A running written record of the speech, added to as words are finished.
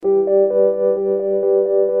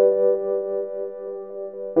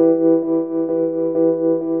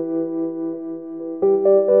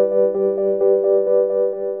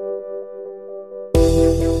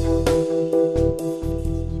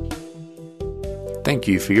Thank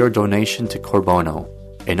you for your donation to Corbono,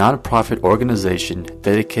 a non-profit organization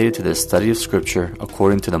dedicated to the study of Scripture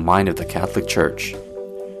according to the mind of the Catholic Church.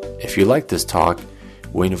 If you like this talk,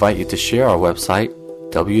 we invite you to share our website,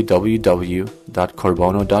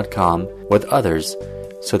 www.corbono.com, with others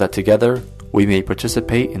so that together we may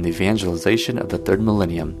participate in the evangelization of the third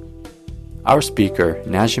millennium. Our speaker,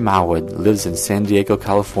 Najim Awad, lives in San Diego,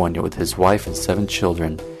 California with his wife and 7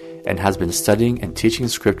 children and has been studying and teaching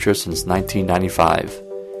Scripture since 1995.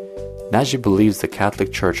 Najim believes the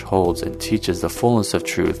Catholic Church holds and teaches the fullness of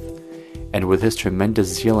truth, and with his tremendous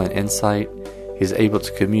zeal and insight, he is able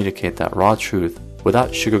to communicate that raw truth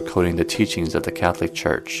without sugarcoating the teachings of the Catholic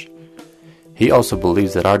Church. He also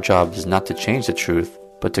believes that our job is not to change the truth,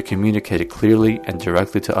 but to communicate it clearly and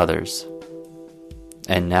directly to others.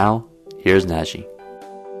 And now, here's Najim.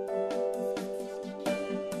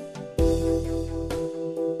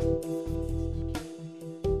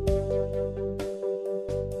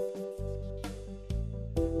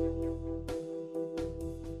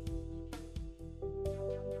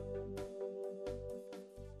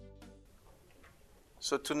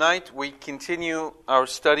 So tonight we continue our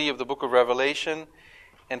study of the book of Revelation.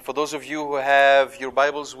 And for those of you who have your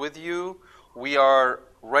Bibles with you, we are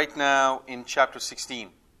right now in chapter 16.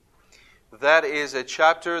 That is a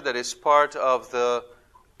chapter that is part of the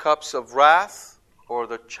cups of wrath, or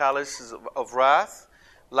the chalices of wrath.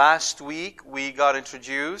 Last week we got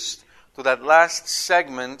introduced to that last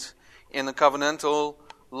segment in the covenantal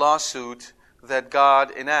lawsuit that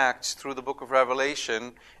God enacts through the book of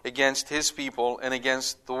Revelation against His people and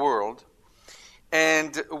against the world.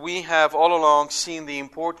 And we have all along seen the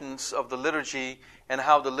importance of the liturgy and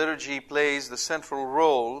how the liturgy plays the central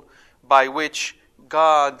role by which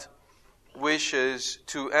God wishes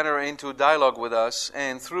to enter into dialogue with us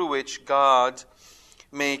and through which God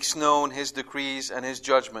makes known His decrees and His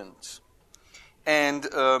judgments. And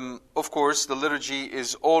of course, the liturgy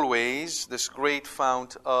is always this great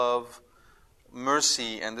fount of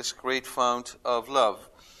mercy and this great fount of love.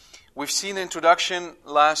 We've seen the introduction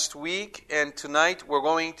last week, and tonight we're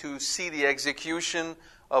going to see the execution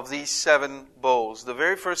of these 7 bowls. The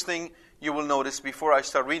very first thing you will notice before I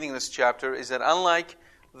start reading this chapter is that unlike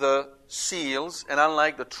the seals and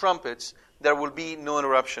unlike the trumpets, there will be no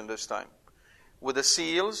interruption this time. With the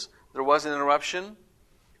seals, there was an interruption.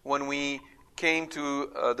 When we came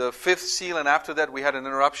to the 5th seal, and after that we had an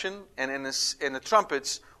interruption. And in the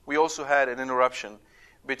trumpets, we also had an interruption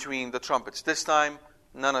between the trumpets. This time,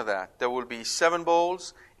 none of that. There will be 7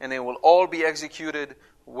 bowls, and they will all be executed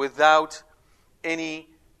without any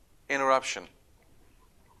interruption.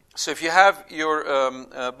 So if you have your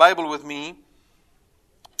Bible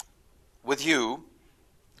with you,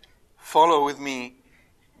 follow with me,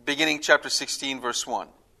 beginning chapter 16, verse 1.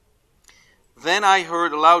 Then I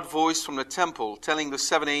heard a loud voice from the temple telling the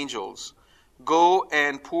 7 angels, "Go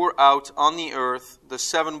and pour out on the earth the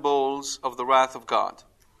 7 bowls of the wrath of God."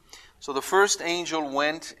 So the first angel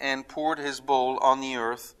went and poured his bowl on the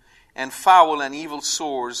earth, and foul and evil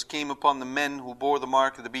sores came upon the men who bore the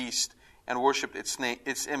mark of the beast and worshipped its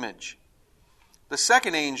image. The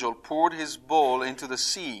second angel poured his bowl into the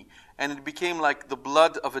sea, and it became like the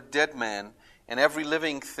blood of a dead man, and every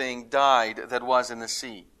living thing died that was in the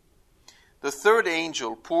sea. The third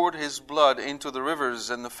angel poured his blood into the rivers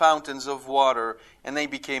and the fountains of water, and they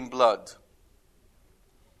became blood.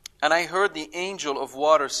 And I heard the angel of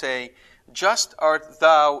water say, "Just art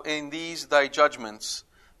thou in these thy judgments,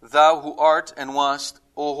 thou who art and wast,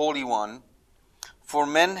 O Holy One. For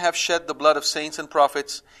men have shed the blood of saints and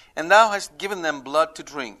prophets, and thou hast given them blood to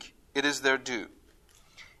drink. It is their due."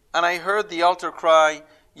 And I heard the altar cry,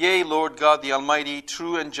 "Yea, Lord God the Almighty,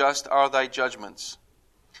 true and just are thy judgments."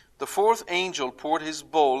 The fourth angel poured his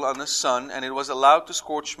bowl on the sun, and it was allowed to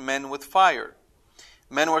scorch men with fire.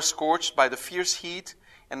 Men were scorched by the fierce heat,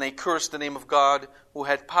 and they cursed the name of God, who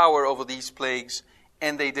had power over these plagues,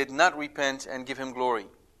 and they did not repent and give Him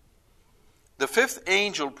glory. The fifth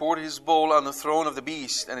angel poured his bowl on the throne of the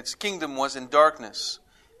beast, and its kingdom was in darkness.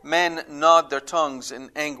 Men gnawed their tongues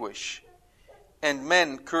in anguish, and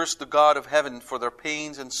men cursed the God of heaven for their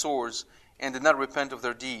pains and sores, and did not repent of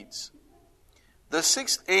their deeds. The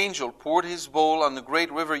sixth angel poured his bowl on the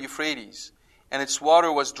great river Euphrates, and its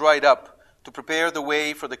water was dried up, to prepare the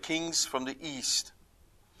way for the kings from the east.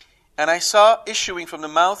 And I saw issuing from the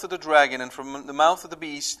mouth of the dragon, and from the mouth of the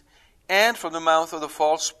beast, and from the mouth of the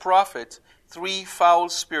false prophet, 3 foul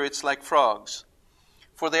spirits like frogs.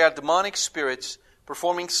 For they are demonic spirits,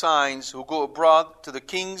 performing signs, who go abroad to the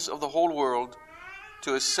kings of the whole world,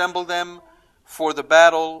 to assemble them for the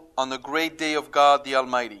battle on the great day of God the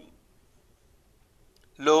Almighty.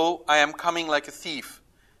 Lo, I am coming like a thief.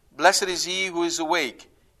 Blessed is he who is awake,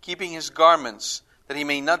 keeping his garments, that he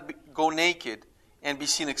may not go naked and be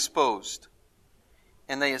seen exposed.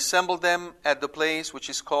 And they assembled them at the place which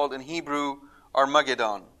is called in Hebrew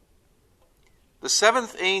Armageddon. The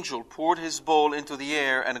seventh angel poured his bowl into the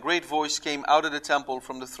air, and a great voice came out of the temple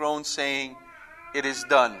from the throne, saying, "It is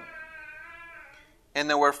done." And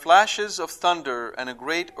there were flashes of thunder and a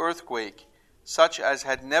great earthquake, such as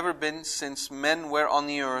had never been since men were on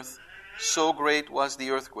the earth, so great was the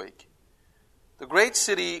earthquake. The great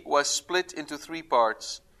city was split into 3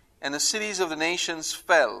 parts, and the cities of the nations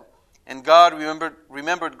fell, and God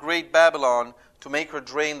remembered great Babylon to make her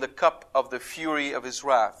drain the cup of the fury of his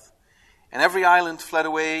wrath. And every island fled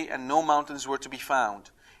away, and no mountains were to be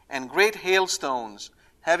found. And great hailstones,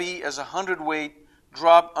 heavy as 100 weight,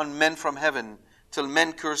 dropped on men from heaven, till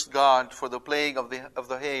men cursed God for the plague of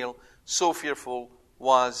the hail. So fearful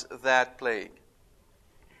was that plague.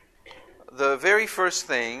 The very first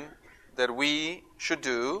thing that we should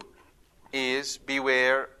do is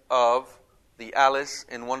beware of the Alice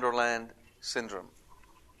in Wonderland syndrome.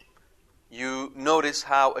 You notice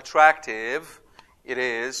how attractive it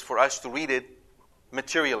is for us to read it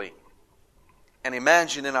materially. And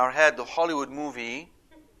imagine in our head the Hollywood movie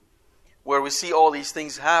where we see all these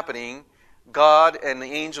things happening, God and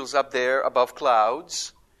the angels up there above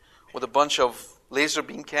clouds with a bunch of laser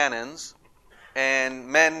beam cannons and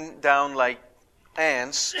men down like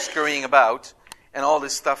ants scurrying about and all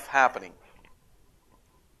this stuff happening.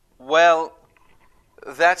 Well,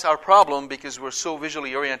 that's our problem because we're so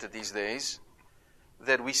visually oriented these days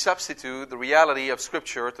that we substitute the reality of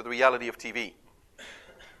Scripture to the reality of TV.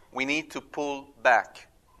 We need to pull back.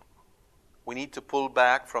 We need to pull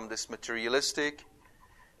back from this materialistic,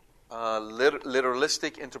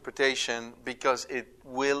 literalistic interpretation because it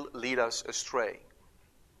will lead us astray.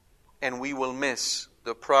 And we will miss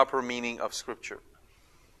the proper meaning of Scripture.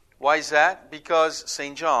 Why is that? Because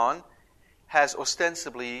St. John has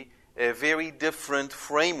ostensibly a very different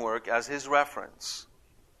framework as his reference.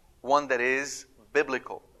 One that is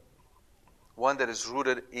biblical. One that is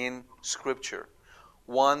rooted in Scripture.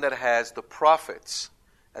 One that has the prophets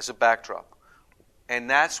as a backdrop. And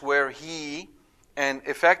that's where he, and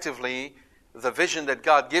effectively, the vision that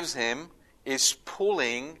God gives him is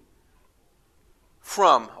pulling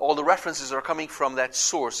from. All the references are coming from that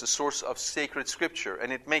source, the source of sacred Scripture.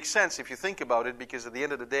 And it makes sense if you think about it, because at the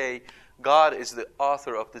end of the day, God is the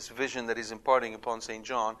author of this vision that He's imparting upon St.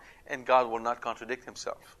 John, and God will not contradict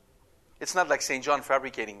Himself. It's not like St. John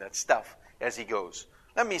fabricating that stuff as he goes.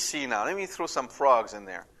 Let me see now. Let me throw some frogs in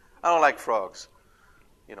there. I don't like frogs.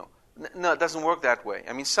 No, it doesn't work that way.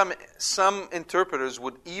 I mean, some interpreters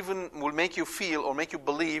would make you feel or make you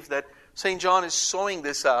believe that St. John is sewing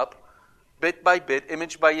this up bit by bit,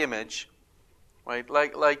 image by image, right?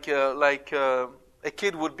 Like a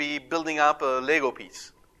kid would be building up a Lego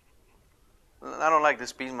piece. I don't like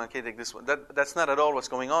this piece. My kid take this one. That's not at all what's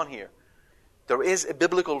going on here. There is a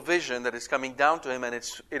biblical vision that is coming down to him, and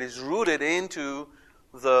it is rooted into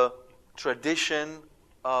the tradition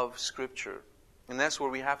of Scripture. And that's where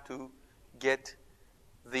we have to get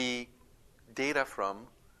the data from.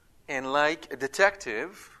 And like a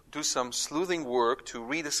detective, do some sleuthing work to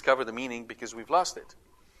rediscover the meaning because we've lost it.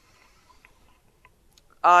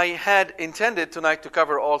 I had intended tonight to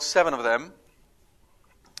cover all 7 of them.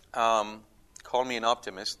 Call me an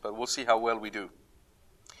optimist, but we'll see how well we do.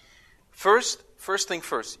 First thing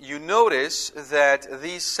first, you notice that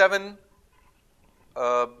these 7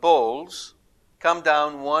 bowls come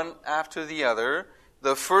down one after the other.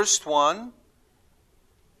 The first one,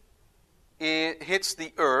 it hits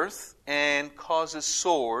the earth and causes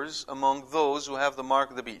sores among those who have the mark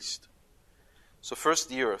of the beast. So first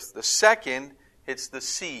the earth. The second hits the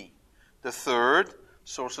sea. The third,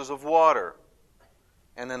 sources of water.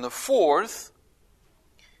 And then the fourth,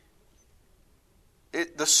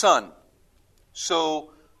 the sun.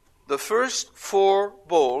 So the first 4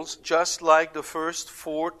 bowls, just like the first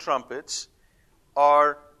 4 trumpets,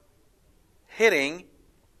 are hitting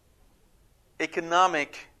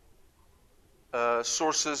economic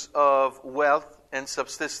sources of wealth and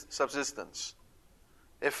subsistence.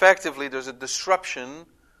 Effectively, there's a disruption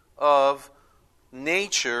of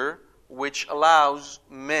nature which allows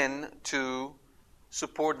men to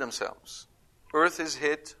support themselves. Earth is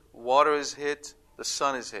hit, water is hit, the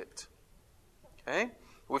sun is hit. Okay?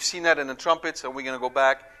 We've seen that in the trumpets, and we're going to go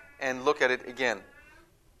back and look at it again.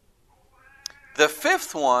 The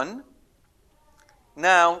 5th one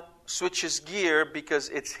now switches gear because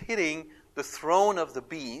it's hitting the throne of the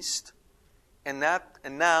beast, and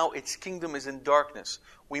now its kingdom is in darkness.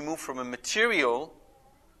 We move from a material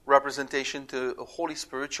representation to a holy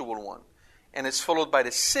spiritual one. And it's followed by the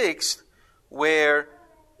 6th, where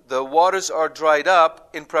the waters are dried up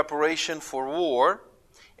in preparation for war.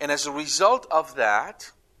 And as a result of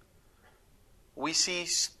that, we see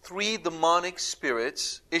 3 demonic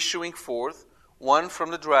spirits issuing forth, one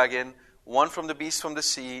from the dragon, one from the beast from the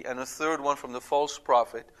sea, and a third one from the false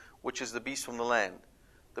prophet, which is the beast from the land.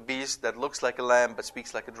 The beast that looks like a lamb but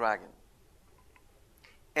speaks like a dragon.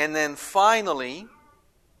 And then finally,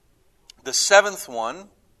 the 7th one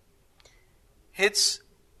hits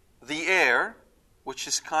the air, which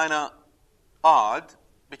is kind of odd,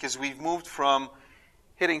 because we've moved from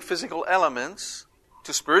hitting physical elements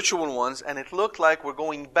to spiritual ones, and it looked like we're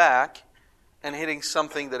going back and hitting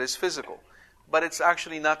something that is physical. But it's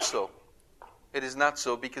actually not so. It is not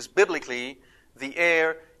so, because biblically, the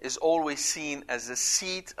air is always seen as the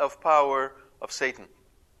seat of power of Satan.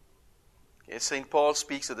 Okay, St. Paul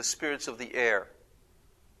speaks of the spirits of the air.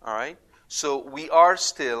 All right? So we are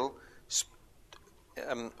still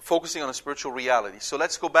focusing on a spiritual reality. So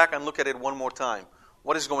let's go back and look at it one more time.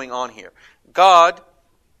 What is going on here? God,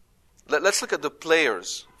 let's look at the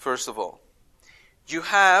players, first of all. You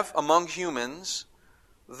have among humans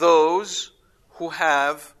those who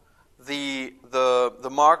have the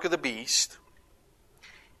mark of the beast,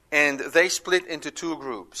 and they split into 2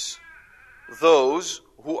 groups. Those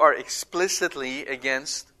who are explicitly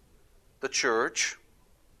against the church,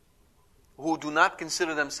 who do not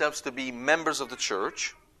consider themselves to be members of the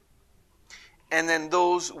church, and then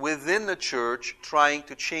those within the church trying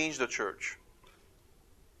to change the church.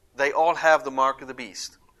 They all have the mark of the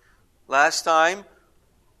beast. Last time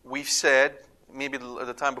we've said, maybe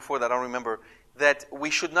the time before that, I don't remember, that we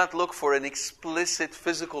should not look for an explicit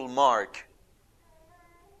physical mark.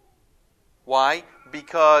 Why?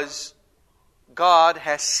 Because God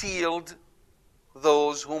has sealed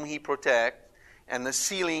those whom He protects, and the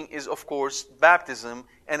sealing is, of course, baptism,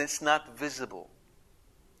 and it's not visible.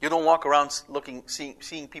 You don't walk around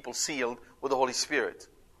seeing people sealed with the Holy Spirit.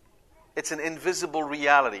 It's an invisible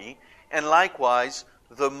reality, and likewise,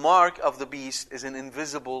 the mark of the beast is an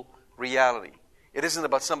invisible reality. It isn't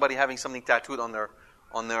about somebody having something tattooed on their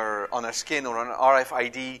skin, or an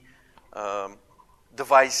RFID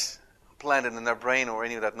device planted in their brain, or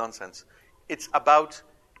any of that nonsense. It's about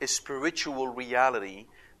a spiritual reality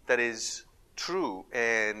that is true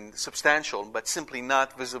and substantial, but simply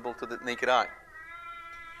not visible to the naked eye.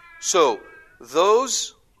 So,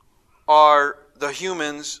 those are the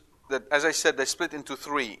humans that, as I said, they split into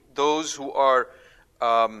 3. Those who are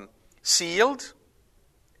sealed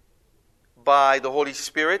by the Holy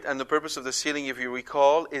Spirit, and the purpose of the sealing, if you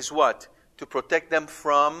recall, is what? To protect them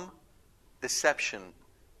from deception.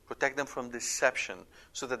 Protect them from deception,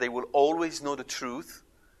 so that they will always know the truth,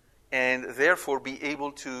 and therefore be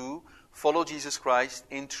able to follow Jesus Christ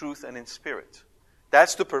in truth and in spirit.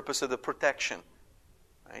 That's the purpose of the protection.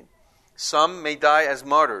 Right? Some may die as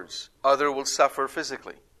martyrs. Others will suffer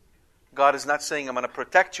physically. God is not saying, I'm going to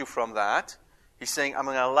protect you from that. He's saying, I'm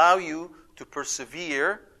going to allow you to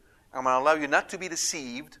persevere. I'm going to allow you not to be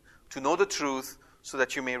deceived, to know the truth, so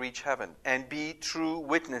that you may reach heaven and be true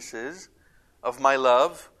witnesses of my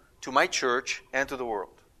love to my church and to the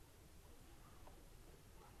world.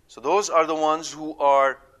 So those are the ones who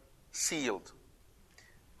are sealed.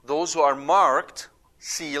 Those who are marked,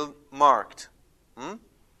 sealed, marked.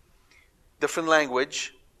 Different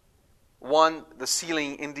language. One, the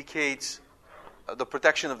sealing indicates the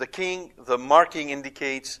protection of the king. The marking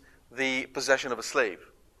indicates the possession of a slave.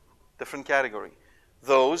 Different category.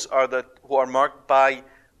 Those are who are marked by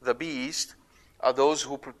the beast are those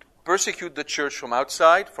who persecute the church from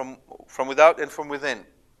outside, from without, and from within.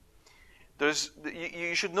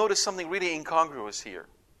 You should notice something really incongruous here,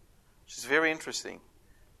 which is very interesting.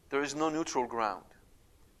 There is no neutral ground.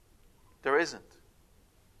 There isn't.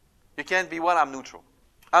 You can't be, well, I'm neutral.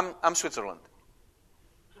 I'm Switzerland.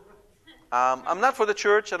 I'm not for the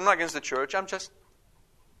church. I'm not against the church. I'm just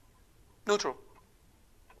neutral.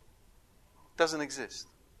 Doesn't exist.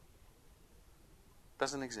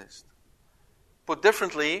 Doesn't exist. Put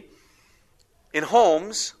differently, in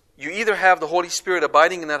homes, you either have the Holy Spirit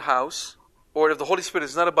abiding in that house, or if the Holy Spirit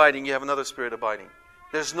is not abiding, you have another Spirit abiding.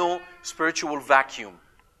 There's no spiritual vacuum.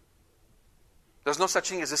 There's no such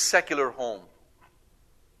thing as a secular home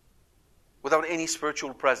without any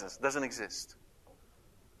spiritual presence. It doesn't exist.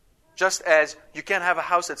 Just as you can't have a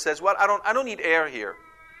house that says, well, I don't need air here.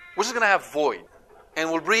 We're just going to have void. And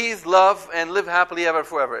we'll breathe, love, and live happily ever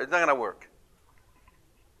forever. It's not going to work.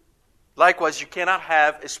 Likewise, you cannot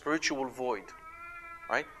have a spiritual void.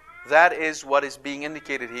 Right? That is what is being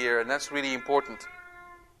indicated here, and that's really important.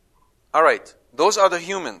 All right. Those are the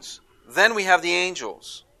humans. Then we have the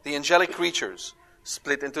angels, the angelic creatures,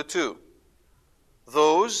 split into two.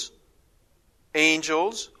 those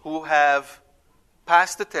angels who have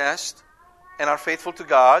passed the test and are faithful to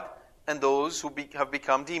God, and those who have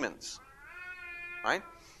become demons. Right?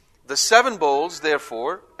 The 7 bowls,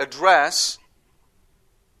 therefore, address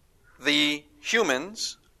the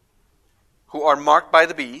humans who are marked by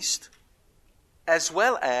the beast, as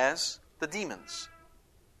well as the demons.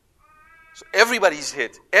 So everybody's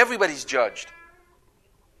hit. Everybody's judged.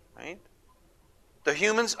 Right? The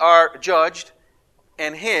humans are judged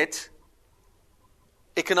and hit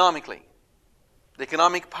economically. The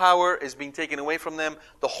economic power is being taken away from them.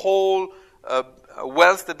 The whole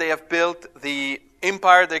wealth that they have built, the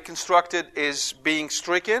empire they constructed, is being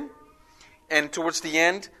stricken. And towards the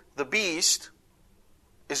end, the beast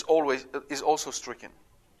is also stricken.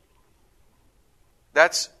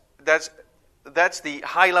 That's the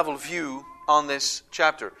high level view on this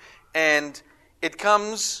chapter, and it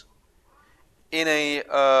comes in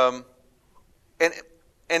a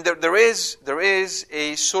and there is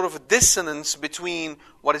a sort of a dissonance between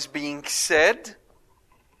what is being said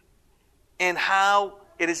and how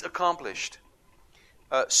it is accomplished.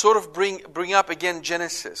 Sort of bring up again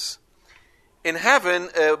Genesis. In heaven,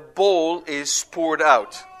 a bowl is poured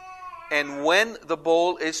out. And when the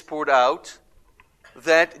bowl is poured out,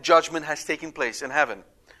 that judgment has taken place in heaven.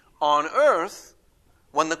 On earth,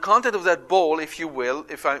 when the content of that bowl, if you will,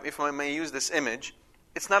 if I may use this image,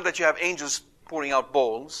 it's not that you have angels pouring out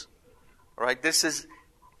bowls. Right? This is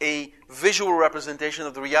a visual representation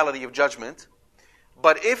of the reality of judgment.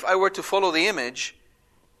 But if I were to follow the image,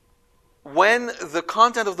 when the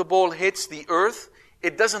content of the bowl hits the earth,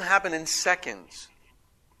 it doesn't happen in seconds.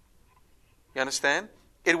 You understand?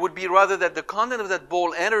 It would be rather that the content of that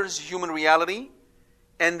bowl enters human reality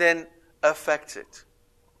and then affects it.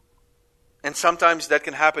 And sometimes that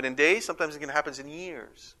can happen in days, sometimes it can happen in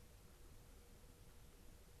years.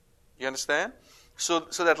 You understand? So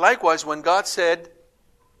that likewise, when God said,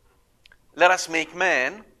 "Let us make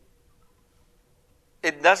man,"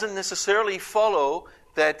 it doesn't necessarily follow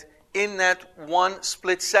that in that one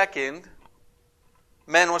split second,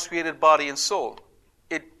 man was created body and soul.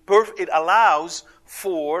 It allows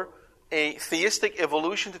for a theistic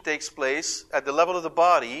evolution to take place at the level of the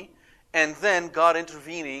body, and then God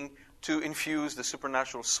intervening to infuse the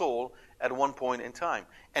supernatural soul at one point in time.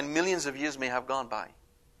 And millions of years may have gone by.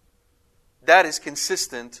 That is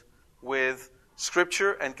consistent with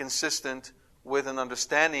Scripture and consistent with an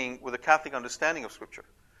understanding, with a Catholic understanding of Scripture.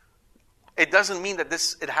 It doesn't mean that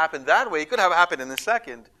it happened that way. It could have happened in a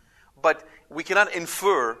second, but we cannot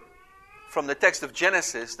infer from the text of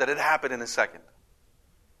Genesis that it happened in a second.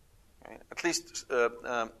 Okay? At least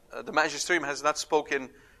the Magisterium has not spoken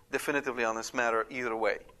definitively on this matter either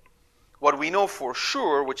way. What we know for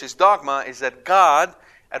sure, which is dogma, is that God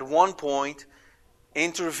at one point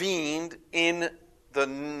intervened in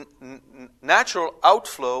the natural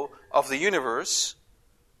outflow of the universe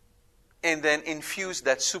and then infused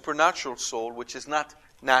that supernatural soul, which is not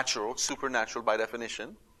natural, supernatural by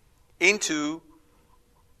definition, into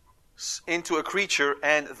a creature,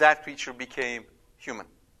 and that creature became human.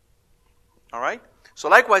 All right? So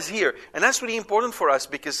likewise here, and that's really important for us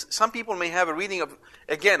because some people may have a reading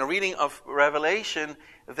of Revelation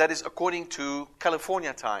that is according to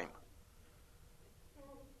California time.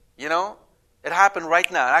 You know, it happened right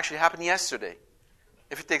now. It actually happened yesterday.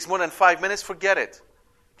 If it takes more than 5 minutes, forget it.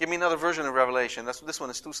 Give me another version of Revelation. This one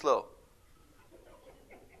is too slow.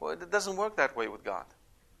 Well, it doesn't work that way with God.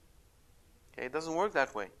 Okay, it doesn't work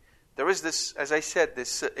that way. There is this, as I said,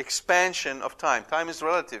 this expansion of time. Time is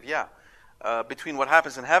relative, between what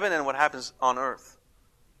happens in heaven and what happens on earth.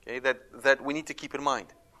 Okay, that we need to keep in mind.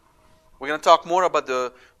 We're going to talk more about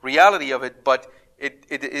the reality of it, but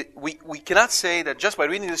we cannot say that just by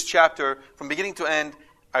reading this chapter from beginning to end,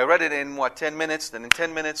 I read it in 10 minutes, then in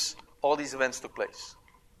 10 minutes, all these events took place.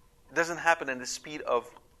 It doesn't happen in the speed of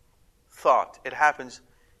thought. It happens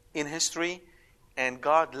in history, and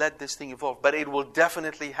God let this thing evolve. But it will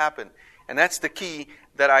definitely happen. And that's the key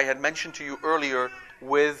that I had mentioned to you earlier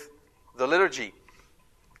with the liturgy.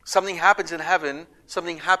 Something happens in heaven,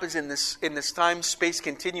 something happens in this time-space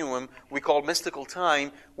continuum we call mystical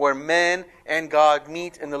time, where man and God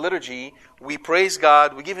meet in the liturgy. We praise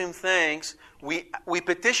God, we give Him thanks, we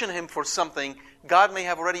petition Him for something. God may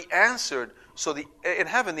have already answered. So in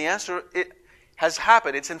heaven, the answer has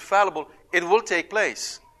happened. It's infallible. It will take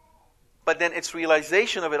place. But then its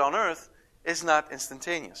realization of it on earth is not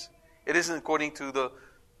instantaneous. It isn't according to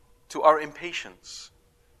our impatience.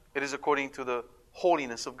 It is according to the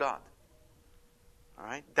holiness of God. All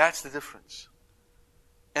right? That's the difference.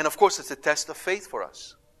 And of course, it's a test of faith for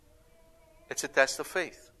us. It's a test of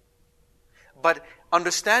faith. But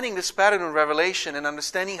understanding this pattern in Revelation and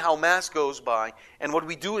understanding how Mass goes by and what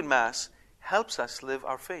we do in Mass helps us live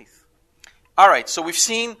our faith. All right, so we've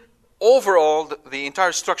seen overall the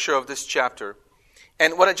entire structure of this chapter.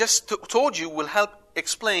 And what I just told you will help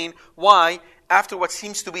explain why, after what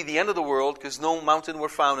seems to be the end of the world, because no mountain were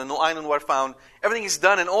found and no island were found, everything is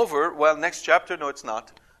done and over. Well, next chapter, no, it's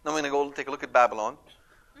not. Now we're going to go take a look at Babylon.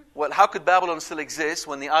 Well, how could Babylon still exist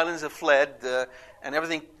when the islands have fled and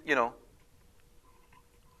everything,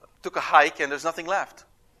 took a hike and there's nothing left?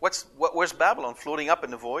 Where's Babylon? Floating up in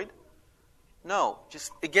the void? No.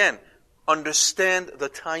 Just, again, understand the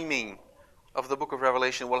timing of the book of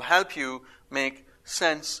Revelation will help you make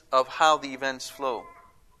sense of how the events flow.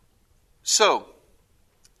 So,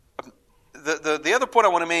 the other point I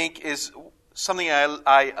want to make is something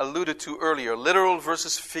I alluded to earlier, literal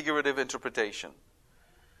versus figurative interpretation.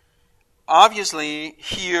 Obviously,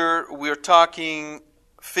 here we're talking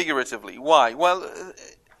figuratively. Why? Well,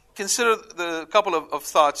 consider the couple of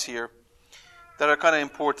thoughts here that are kind of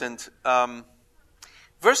important.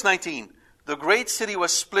 Verse 19, the great city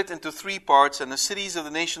was split into 3 parts, and the cities of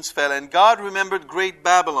the nations fell, and God remembered great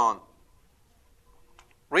Babylon.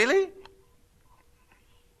 Really?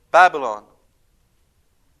 Babylon.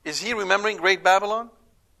 Is he remembering great Babylon?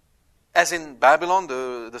 As in Babylon,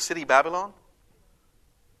 the city Babylon?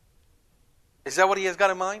 Is that what he has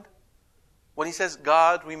got in mind? When he says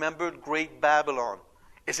God remembered great Babylon,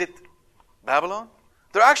 is it Babylon?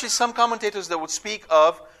 There are actually some commentators that would speak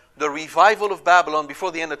of the revival of Babylon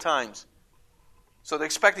before the end of times. So they're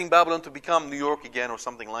expecting Babylon to become New York again or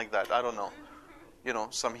something like that. I don't know.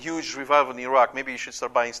 Some huge revival in Iraq. Maybe you should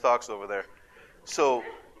start buying stocks over there. So,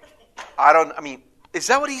 is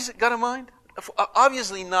that what he's got in mind?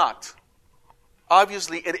 Obviously not.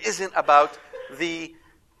 Obviously it isn't about the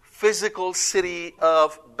physical city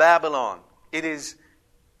of Babylon. It is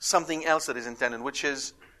something else that is intended, which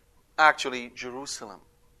is actually Jerusalem.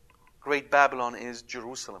 Great Babylon is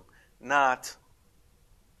Jerusalem, not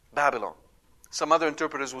Babylon. Some other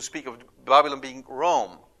interpreters will speak of Babylon being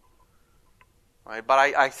Rome. Right? But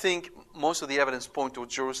I think most of the evidence point to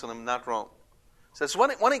Jerusalem, not Rome. So that's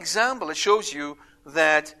one example that shows you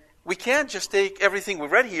that we can't just take everything we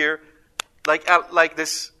read here like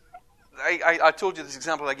this. I told you this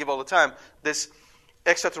example I give all the time. This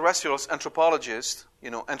extraterrestrial anthropologist,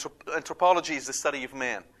 anthropology is the study of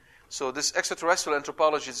man. So this extraterrestrial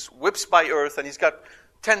anthropologist whips by Earth, and he's got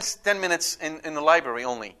 10 minutes in the library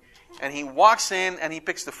only. And he walks in, and he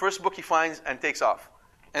picks the first book he finds and takes off.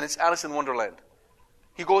 And it's Alice in Wonderland.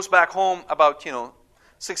 He goes back home about,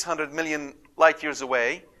 600 million light years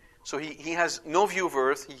away. So he has no view of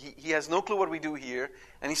Earth. He has no clue what we do here.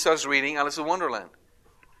 And he starts reading Alice in Wonderland.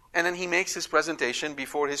 And then he makes his presentation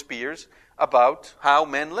before his peers about how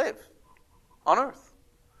men live on Earth.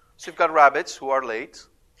 So you've got rabbits who are late.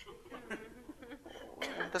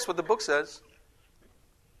 That's what the book says.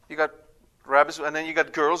 You got rabbits, and then you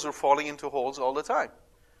got girls who are falling into holes all the time.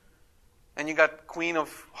 And you got Queen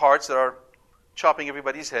of Hearts that are chopping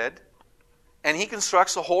everybody's head. And he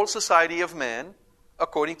constructs a whole society of men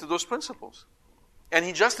according to those principles. And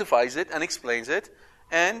he justifies it and explains it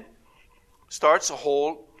and starts a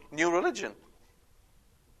whole new religion.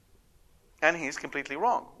 And he's completely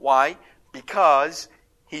wrong. Why? Because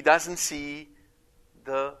he doesn't see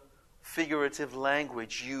the figurative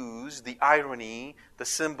language used, the irony, the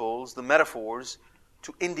symbols, the metaphors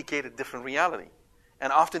to indicate a different reality.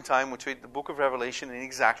 And oftentimes we treat the book of Revelation in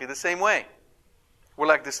exactly the same way. We're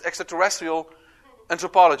like this extraterrestrial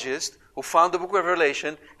anthropologist who found the book of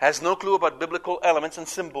Revelation, has no clue about biblical elements and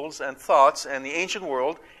symbols and thoughts and the ancient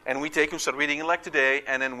world, and we take him, start reading it like today,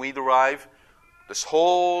 and then we derive this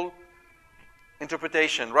whole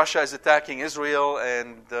interpretation. Russia is attacking Israel,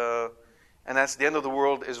 and that's the end of the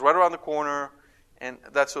world is right around the corner, and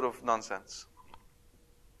that sort of nonsense.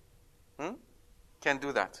 Can't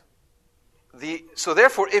do that. So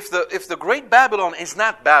therefore, if the great Babylon is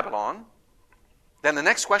not Babylon, then the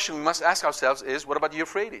next question we must ask ourselves is, what about the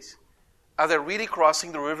Euphrates? Are they really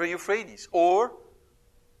crossing the river Euphrates? Or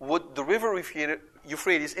would the river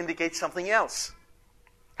Euphrates indicate something else?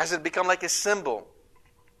 Has it become like a symbol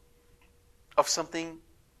of something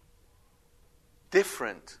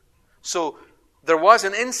different? So there was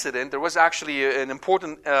an incident, there was actually an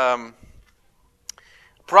important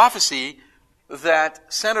prophecy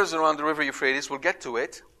that centers around the river Euphrates. We'll get to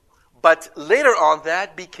it. But later on,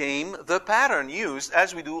 that became the pattern used,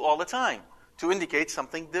 as we do all the time, to indicate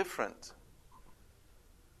something different.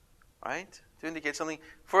 Right? To indicate something.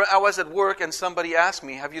 I was at work and somebody asked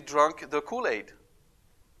me, have you drunk the Kool-Aid?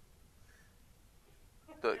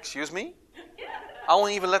 Excuse me? I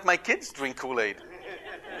won't even let my kids drink Kool-Aid.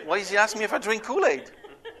 Why is he asking me if I drink Kool-Aid?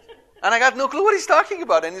 And I got no clue what he's talking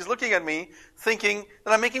about. And he's looking at me thinking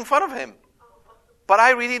that I'm making fun of him. But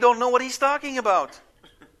I really don't know what he's talking about.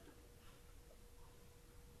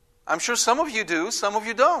 I'm sure some of you do, some of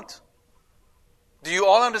you don't. Do you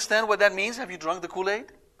all understand what that means? Have you drunk the Kool-Aid?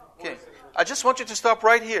 Okay. I just want you to stop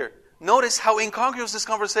right here. Notice how incongruous this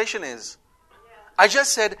conversation is. I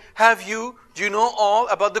just said, do you know all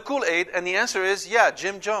about the Kool-Aid? And the answer is, yeah,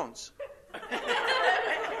 Jim Jones.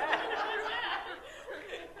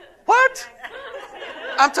 What?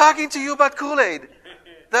 I'm talking to you about Kool-Aid.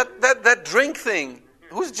 That drink thing.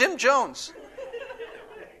 Who's Jim Jones?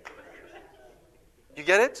 You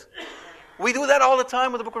get it? We do that all the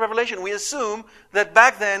time with the book of Revelation. We assume that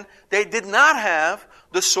back then they did not have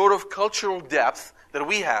the sort of cultural depth that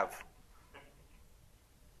we have.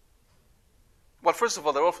 Well, first of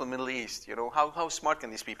all, they're all from the Middle East. You know, how smart can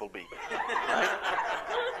these people be? Right?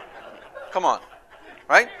 Come on.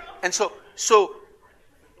 Right? And so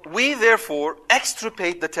we therefore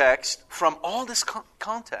extirpate the text from all this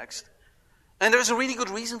context. And there's a really good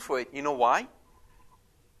reason for it. You know why?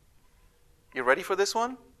 You ready for this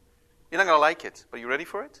one? You're not going to like it, but you ready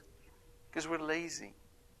for it? Because we're lazy.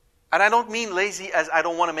 And I don't mean lazy as I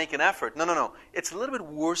don't want to make an effort. No. It's a little bit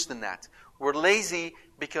worse than that. We're lazy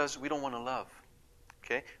because we don't want to love.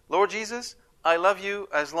 Okay? Lord Jesus, I love you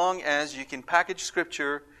as long as you can package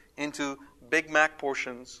Scripture into Big Mac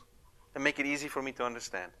portions and make it easy for me to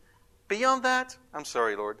understand. Beyond that, I'm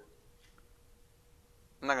sorry, Lord.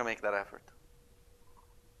 I'm not going to make that effort.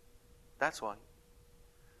 That's why.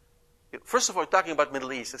 First of all, we're talking about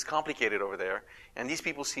Middle East. It's complicated over there. And these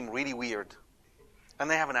people seem really weird. And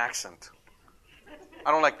they have an accent.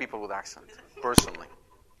 I don't like people with accent, personally.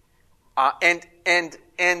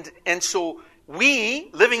 And so we,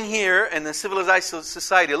 living here in a civilized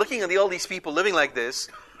society, looking at all these people living like this,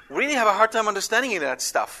 really have a hard time understanding that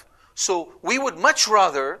stuff. So we would much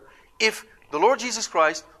rather if the Lord Jesus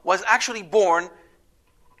Christ was actually born,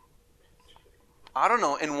 I don't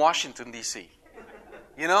know, in Washington, D.C.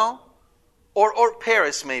 You know? Or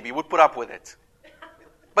Paris, maybe, would put up with it.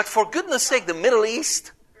 But for goodness sake, the Middle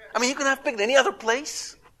East, I mean, you could have picked any other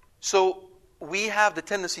place. So we have the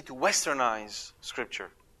tendency to westernize Scripture.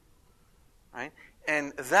 Right?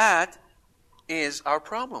 And that is our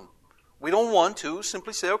problem. We don't want to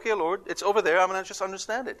simply say, okay, Lord, it's over there, I'm going to just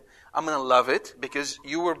understand it. I'm going to love it because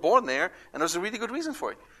you were born there and there's a really good reason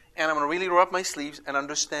for it. And I'm going to really roll up my sleeves and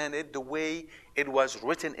understand it the way it was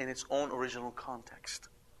written in its own original context.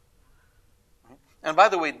 And by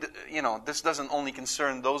the way, this doesn't only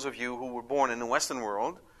concern those of you who were born in the Western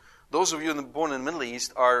world. Those of you born in the Middle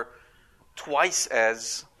East are twice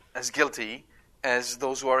as guilty as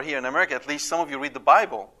those who are here in America. At least some of you read the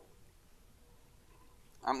Bible.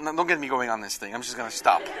 Don't get me going on this thing. I'm just going to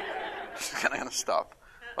stop.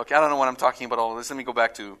 Okay, I don't know what I'm talking about all of this. Let me go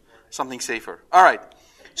back to something safer. All right.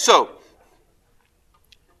 So,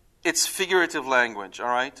 it's figurative language, all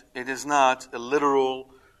right? It is not a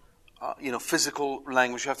literal physical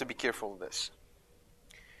language. You have to be careful of this.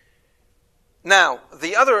 Now,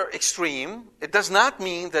 the other extreme, it does not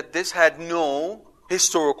mean that this had no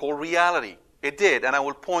historical reality. It did, and I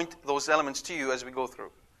will point those elements to you as we go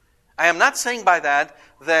through. I am not saying by that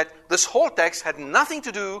this whole text had nothing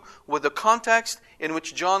to do with the context in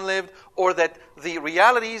which John lived, or that the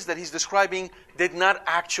realities that he's describing did not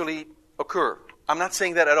actually occur. I'm not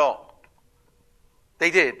saying that at all. They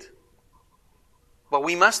did. But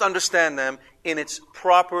we must understand them in its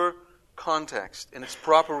proper context, in its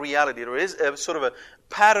proper reality. There is a sort of a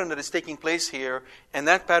pattern that is taking place here, and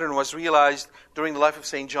that pattern was realized during the life of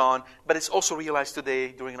St. John, but it's also realized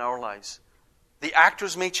today during our lives. The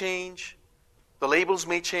actors may change, the labels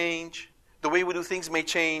may change, the way we do things may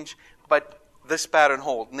change, but this pattern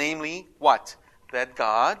holds. Namely, what? That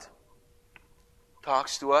God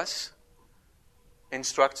talks to us,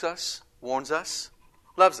 instructs us, warns us,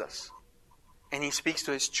 loves us. And He speaks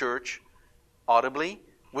to His church audibly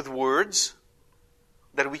with words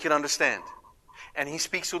that we can understand. And He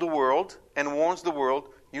speaks to the world and warns the world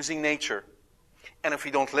using nature. And if we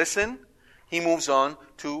don't listen, He moves on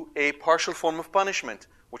to a partial form of punishment,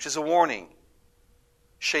 which is a warning.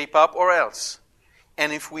 Shape up or else.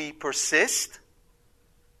 And if we persist,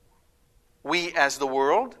 we as the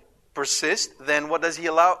world persist, then what does He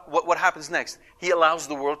allow? What happens next? He allows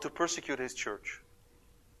the world to persecute His church.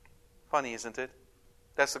 Funny, isn't it?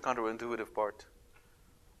 That's the counterintuitive part.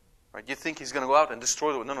 Right? You think He's going to go out and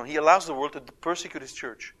destroy the world. No. He allows the world to persecute His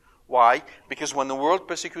church. Why? Because when the world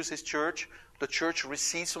persecutes His church, the church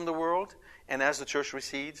recedes from the world. And as the church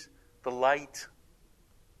recedes, the light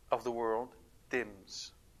of the world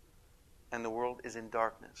dims. And the world is in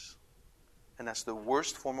darkness. And that's the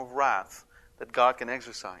worst form of wrath that God can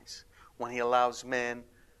exercise, when He allows man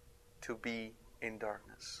to be in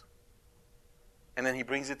darkness. And then He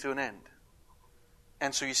brings it to an end.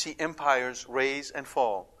 And so you see empires rise and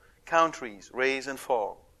fall. Countries rise and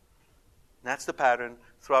fall. And that's the pattern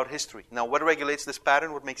throughout history. Now, what regulates this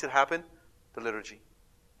pattern? What makes it happen? The liturgy.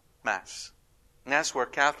 Mass. And that's where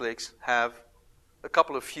Catholics have a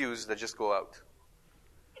couple of fuse that just go out.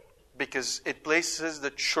 Because it places the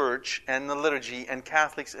church and the liturgy and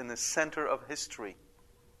Catholics in the center of history.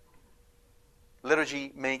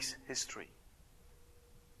 Liturgy makes history.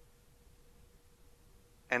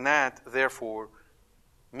 And that, therefore,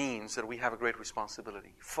 means that we have a great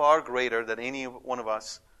responsibility. Far greater than any one of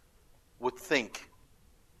us would think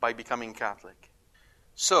by becoming Catholic.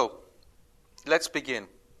 So, let's begin.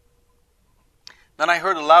 Then I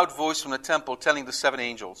heard a loud voice from the temple telling the 7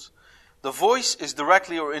 angels. The voice is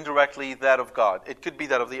directly or indirectly that of God. It could be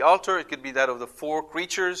that of the altar, it could be that of the 4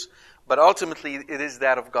 creatures, but ultimately it is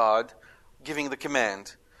that of God giving the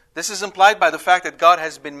command. This is implied by the fact that God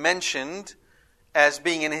has been mentioned as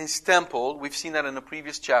being in His temple. We've seen that in the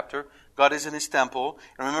previous chapter. God is in His temple.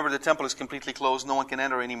 And remember, the temple is completely closed. No one can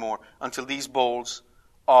enter anymore until these bowls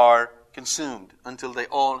are consumed, until they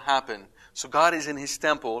all happen. So God is in His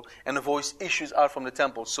temple, and the voice issues out from the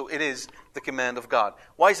temple. So it is the command of God.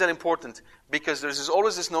 Why is that important? Because there's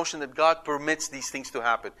always this notion that God permits these things to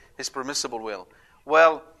happen, His permissible will.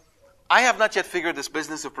 Well, I have not yet figured this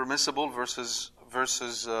business of permissible versus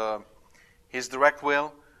His direct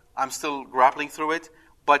will. I'm still grappling through it.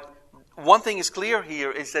 But one thing is clear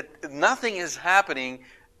here is that nothing is happening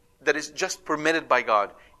that is just permitted by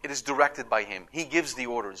God. It is directed by Him. He gives the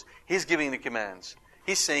orders. He's giving the commands.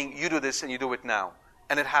 He's saying, you do this and you do it now.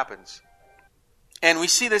 And it happens. And we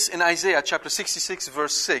see this in Isaiah chapter 66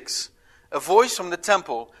 verse 6. A voice from the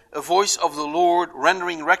temple, a voice of the Lord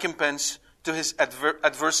rendering recompense to His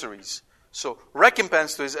adversaries. So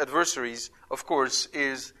recompense to His adversaries, of course,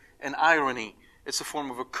 is an irony. It's a form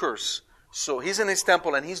of a curse. So He's in His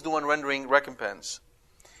temple and He's the one rendering recompense.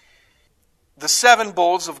 The 7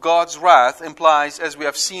 bowls of God's wrath implies, as we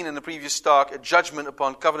have seen in the previous talk, a judgment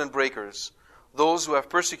upon covenant breakers, those who have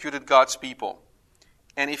persecuted God's people.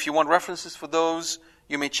 And if you want references for those,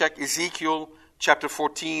 you may check Ezekiel chapter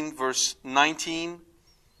 14, verse 19,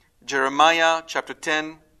 Jeremiah chapter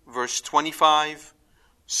 10, verse 25,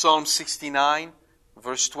 Psalm 69,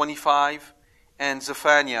 verse 25, and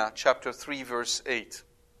Zephaniah chapter 3, verse 8.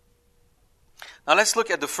 Now let's look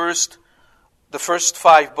at the first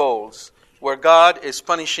 5 bowls, where God is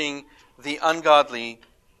punishing the ungodly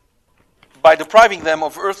by depriving them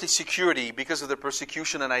of earthly security because of their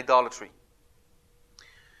persecution and idolatry.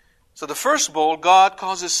 So the first bowl, God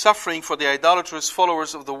causes suffering for the idolatrous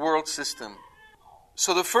followers of the world system.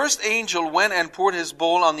 So the first angel went and poured his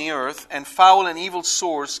bowl on the earth, and foul and evil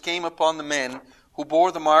sores came upon the men who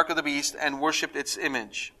bore the mark of the beast and worshipped its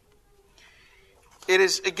image. It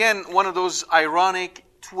is, again, one of those ironic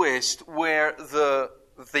twists where the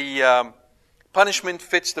punishment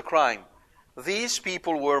fits the crime. These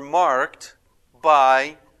people were marked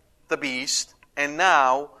by the beast, and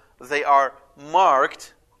now they are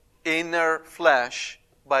marked in their flesh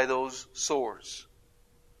by those sores.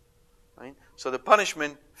 Right? So the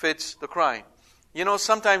punishment fits the crime. You know,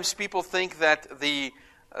 sometimes people think that the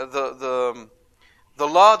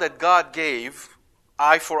law that God gave,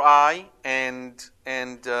 eye for eye and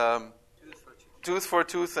tooth for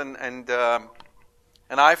tooth and an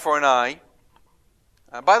eye for an eye.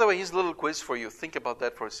 By the way, here's a little quiz for you. Think about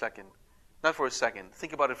that for a second. Not for a second.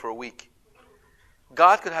 Think about it for a week.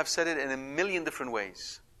 God could have said it in a million different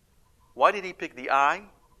ways. Why did He pick the eye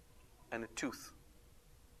and the tooth?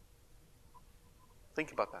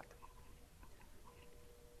 Think about that.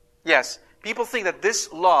 Yes, people think that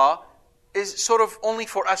this law is sort of only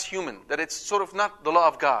for us human, that it's sort of not the law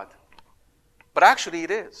of God. But actually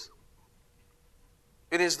it is.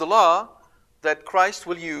 It is the law that Christ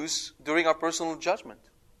will use during our personal judgment.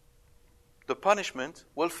 The punishment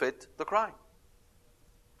will fit the crime.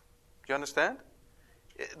 Do you understand?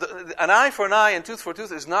 An eye for an eye and tooth for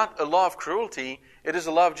tooth is not a law of cruelty, it is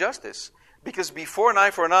a law of justice. Because before an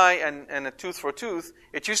eye for an eye and a tooth for a tooth,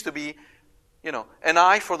 it used to be, an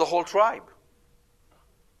eye for the whole tribe.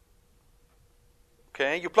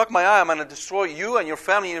 Okay? You pluck my eye, I'm going to destroy you and your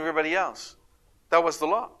family and everybody else. That was the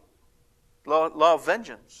law. Law of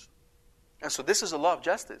vengeance. And so this is a law of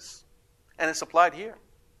justice. And it's applied here.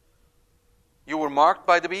 You were marked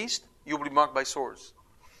by the beast, you will be marked by sores.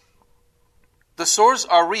 The sores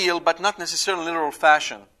are real, but not necessarily in literal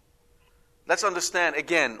fashion. Let's understand,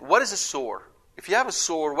 again, what is a sore? If you have a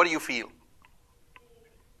sore, what do you feel?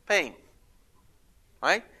 Pain.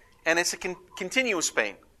 Right? and it's a continuous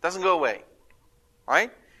pain. It doesn't go away.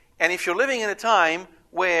 Right? And if you're living in a time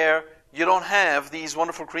where you don't have these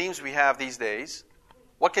wonderful creams we have these days,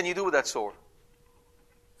 what can you do with that sore?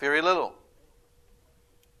 Very little.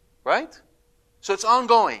 Right? So it's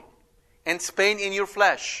ongoing. And it's pain in your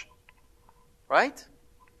flesh. Right?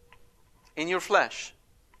 In your flesh.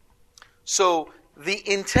 So the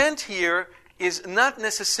intent here is not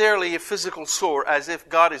necessarily a physical sore, as if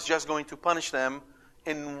God is just going to punish them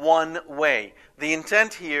in one way. The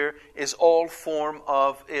intent here is all form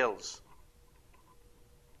of ills.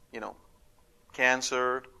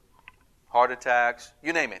 Cancer, heart attacks,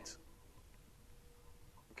 you name it.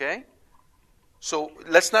 Okay? So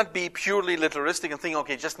let's not be purely literalistic and think,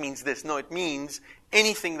 okay, it just means this. No, it means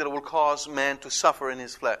anything that will cause man to suffer in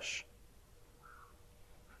his flesh.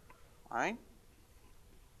 Alright?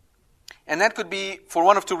 And that could be for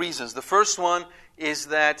one of two reasons. The first one is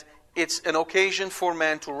that it's an occasion for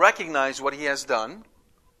man to recognize what he has done.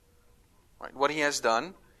 Right? What he has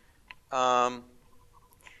done.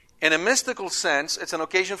 In a mystical sense, it's an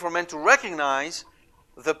occasion for man to recognize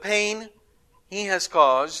the pain he has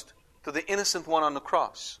caused to the innocent one on the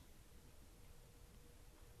cross.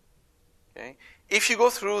 Okay? If you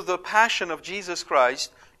go through the passion of Jesus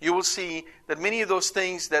Christ, you will see that many of those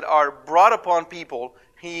things that are brought upon people,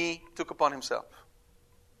 He took upon Himself.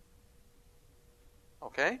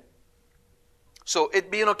 Okay? So it'd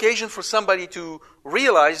be an occasion for somebody to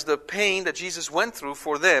realize the pain that Jesus went through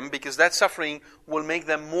for them, because that suffering will make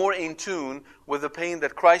them more in tune with the pain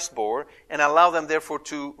that Christ bore and allow them therefore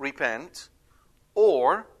to repent.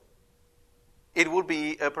 Or it will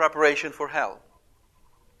be a preparation for hell.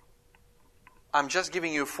 I'm just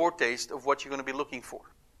giving you a foretaste of what you're going to be looking for.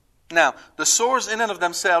 Now, the sores in and of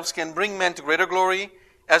themselves can bring men to greater glory,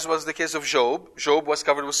 as was the case of Job. Job was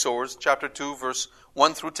covered with sores, chapter 2, verse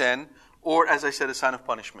 1 through 10, or, as I said, a sign of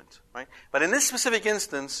punishment. Right? But in this specific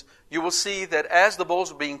instance, you will see that as the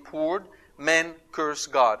bowls were being poured, men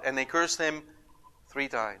cursed God, and they cursed Him 3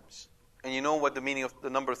 times. And you know what the meaning of the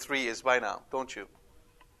number 3 is by now, don't you?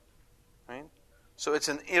 Right? So it's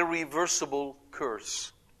an irreversible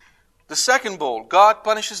curse. The second bowl, God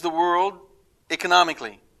punishes the world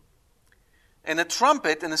economically. In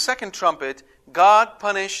the second trumpet, God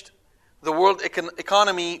punished the world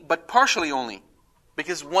economy, but partially only.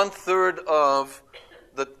 Because 1/3 of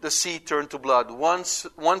the sea turned to blood.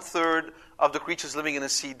 1/3 of the creatures living in the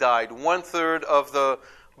sea died. 1/3 of the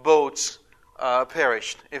boats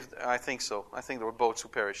perished. I think so. I think there were boats who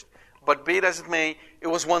perished. But be it as it may, it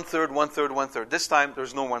was 1/3, 1/3, 1/3. This time,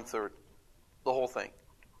 there's no 1/3. The whole thing.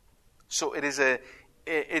 So it is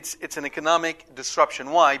it's an economic disruption.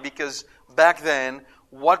 Why? Because back then,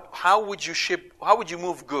 how would you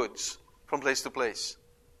move goods from place to place?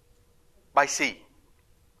 By sea.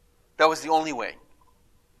 That was the only way.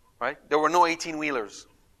 Right? There were no 18-wheelers.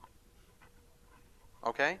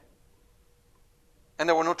 Okay? And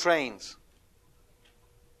there were no trains.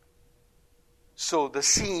 So the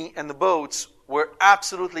sea and the boats were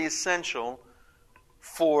absolutely essential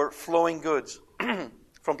for flowing goods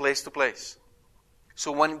from place to place.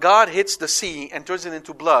 So when God hits the sea and turns it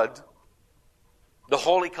into blood, the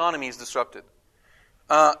whole economy is disrupted.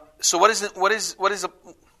 So what is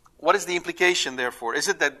the implication therefore? Is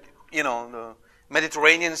it that the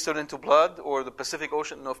Mediterranean is turned into blood, or the Pacific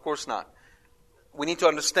Ocean? No, of course not. We need to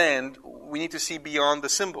understand. We need to see beyond the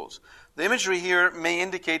symbols. The imagery here may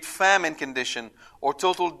indicate famine condition or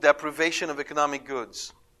total deprivation of economic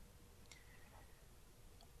goods.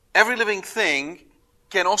 Every living thing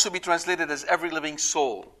can also be translated as every living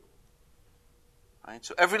soul. Right?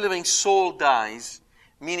 So every living soul dies,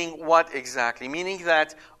 meaning what exactly? Meaning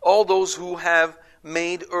that all those who have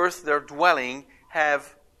made earth their dwelling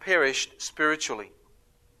have perished spiritually.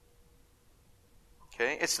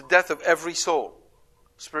 Okay? It's the death of every soul.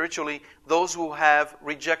 Spiritually, those who have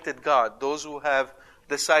rejected God, those who have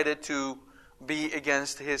decided to be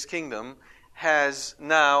against His kingdom, has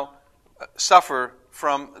now suffer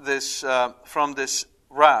from this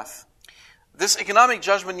wrath. This economic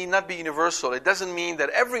judgment need not be universal. It doesn't mean that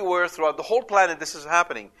everywhere throughout the whole planet this is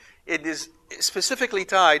happening. It is specifically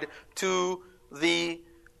tied to the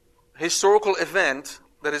historical event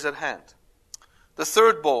that is at hand. The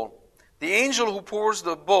third bowl. The angel who pours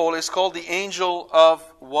the bowl is called the angel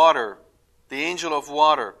of water. The angel of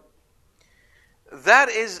water. That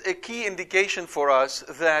is a key indication for us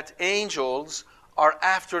that angels are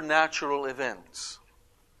after natural events.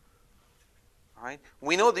 Right?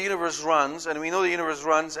 We know the universe runs,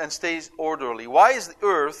 and stays orderly. Why does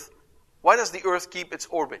the earth keep its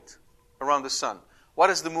orbit around the sun? Why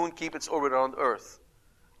does the moon keep its orbit around the earth?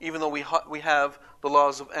 Even though we have the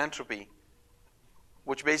laws of entropy,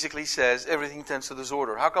 which basically says everything tends to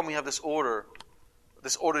disorder. How come we have this order,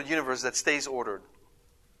 this ordered universe that stays ordered?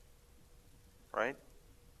 Right?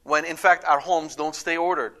 When in fact our homes don't stay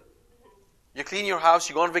ordered. You clean your house,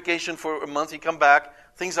 you go on vacation for a month, you come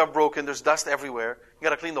back, things are broken, there's dust everywhere. You got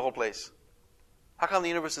to clean the whole place. How come the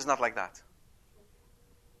universe is not like that?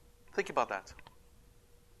 Think about that.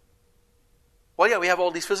 Well, yeah, we have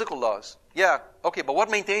all these physical laws. Yeah, okay, but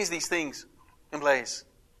what maintains these things in place?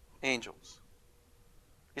 Angels.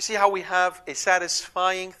 You see how we have a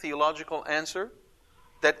satisfying theological answer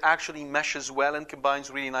that actually meshes well and combines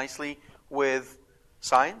really nicely with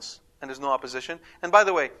science, and there's no opposition. And by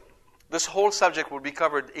the way, this whole subject will be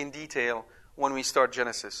covered in detail when we start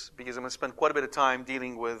Genesis, because I'm going to spend quite a bit of time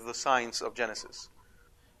dealing with the science of Genesis.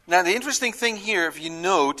 Now, the interesting thing here, if you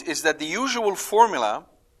note, is that the usual formula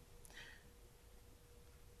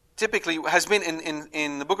typically has been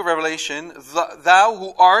in the book of Revelation, thou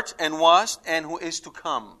who art and wast and who is to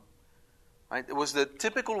come. Right? It was the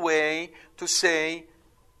typical way to say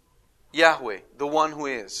Yahweh, the one who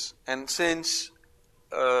is. And since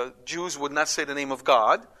Jews would not say the name of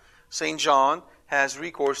God, St. John has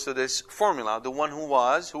recourse to this formula, the one who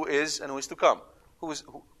was, who is, and who is to come.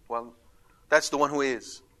 Well, that's the one who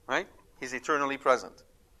is, right? He's eternally present.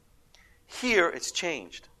 Here it's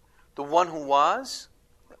changed. The one who was,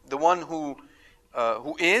 the one who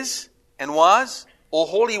is and was, O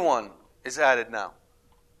Holy One is added now.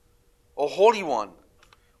 O Holy One.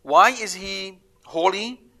 Why is He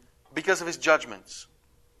holy? Because of His judgments.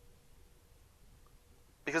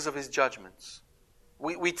 Because of His judgments.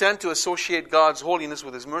 We tend to associate God's holiness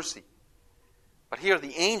with His mercy. But here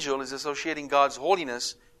the angel is associating God's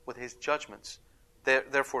holiness with His judgments.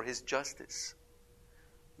 Therefore His justice.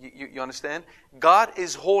 You understand? God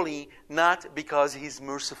is holy not because He's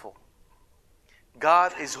merciful.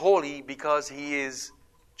 God is holy because He is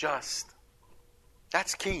just.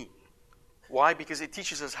 That's key. Why? Because it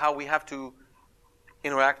teaches us how we have to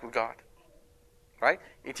interact with God. Right?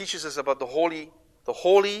 It teaches us about the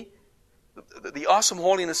awesome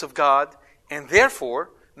holiness of God, and therefore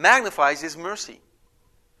magnifies His mercy.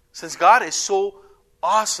 Since God is so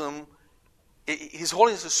awesome, His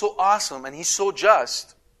holiness is so awesome, and He's so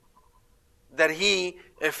just, that He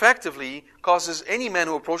effectively causes any man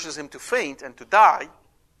who approaches Him to faint and to die,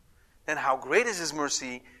 then how great is His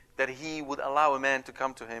mercy that He would allow a man to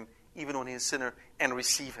come to Him, even when he is a sinner, and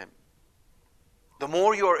receive Him. The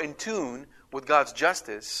more you are in tune with God's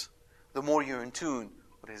justice, the more you're in tune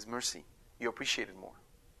with His mercy. You appreciate it more.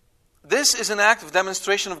 This is an act of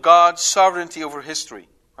demonstration of God's sovereignty over history.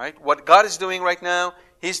 Right? What God is doing right now,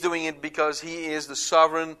 He's doing it because He is the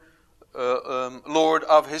sovereign Lord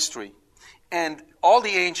of history. And all the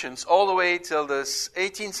ancients, all the way till the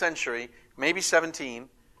 18th century, maybe 17,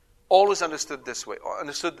 always understood this way,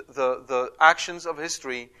 understood the actions of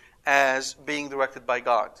history as being directed by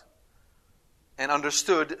God. And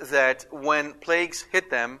understood that when plagues hit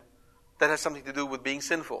them, that has something to do with being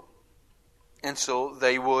sinful. And so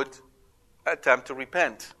they would attempt to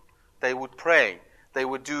repent. They would pray. They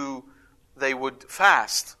would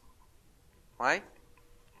fast. Right?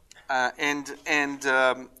 And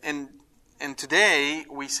today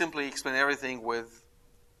we simply explain everything with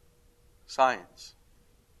science.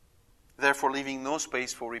 Therefore leaving no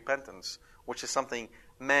space for repentance, which is something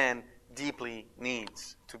man deeply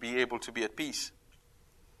needs to be able to be at peace.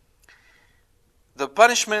 The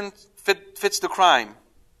punishment fits the crime.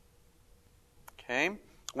 Okay.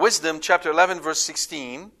 Wisdom chapter 11 verse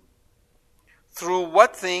 16. Through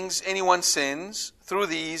what things anyone sins, through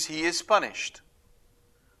these he is punished.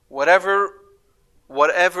 Whatever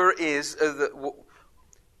is,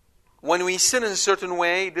 when we sin in a certain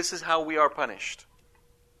way, this is how we are punished.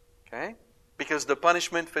 Okay? Because the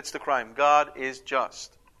punishment fits the crime. God is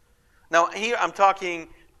just. Now here I'm talking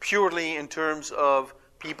purely in terms of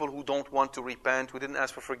people who don't want to repent, who didn't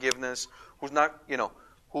ask for forgiveness, who's not,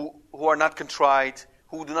 who are not contrite,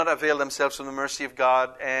 who do not avail themselves from the mercy of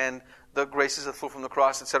God and the graces that flow from the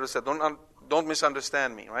cross, etc., etc. Don't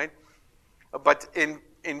misunderstand me, right? But in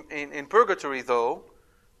purgatory, though,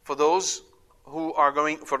 for those of us who are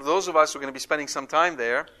going to be spending some time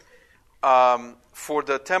there, for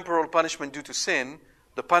the temporal punishment due to sin,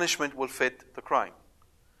 the punishment will fit the crime.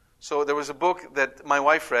 So there was a book that my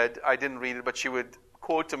wife read. I didn't read it, but she would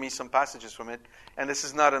quote to me some passages from it. And this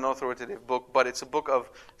is not an authoritative book, but it's a book of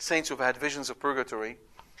saints who've had visions of purgatory.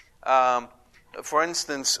 For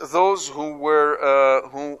instance, those who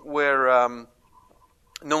were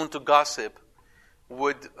known to gossip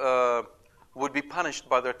would be punished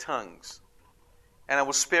by their tongues. And I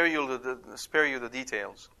will spare you the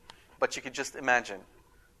details, but you could just imagine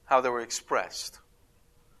how they were expressed.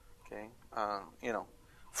 Okay,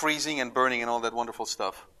 freezing and burning and all that wonderful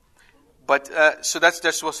stuff. But so that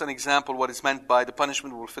was an example what is meant by the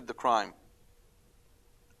punishment will fit the crime.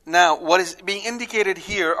 Now, what is being indicated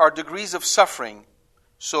here are degrees of suffering.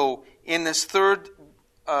 So, in this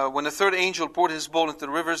when the third angel poured his bowl into the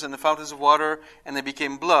rivers and the fountains of water, and they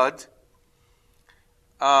became blood,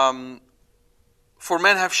 for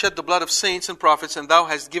men have shed the blood of saints and prophets, and thou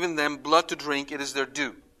hast given them blood to drink, it is their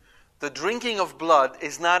due. The drinking of blood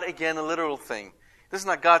is not, again, a literal thing. This is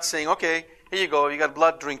not God saying, okay, here you go, you got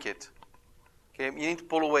blood, drink it. Okay, you need to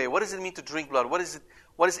pull away. What does it mean to drink blood? What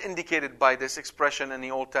is indicated by this expression in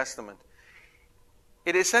the Old Testament?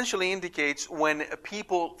 It essentially indicates when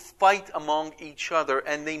people fight among each other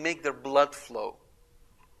and they make their blood flow.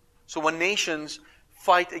 So when nations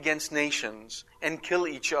fight against nations and kill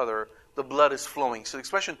each other, the blood is flowing. So the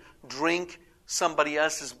expression, drink somebody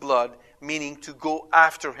else's blood, meaning to go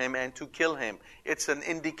after him and to kill him. It's an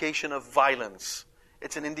indication of violence.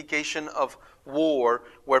 It's an indication of war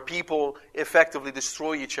where people effectively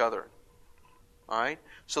destroy each other. All right?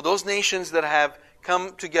 So those nations that have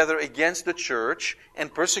come together against the church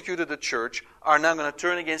and persecuted the church are now going to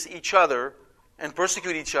turn against each other and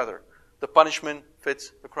persecute each other. The punishment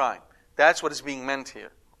fits the crime. That's what is being meant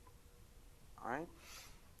here. All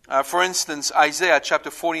right? For instance, Isaiah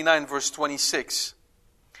chapter 49, verse 26.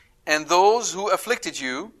 And those who afflicted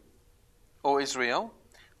you, O Israel,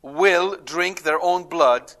 will drink their own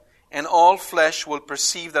blood, and all flesh will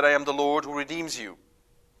perceive that I am the Lord who redeems you.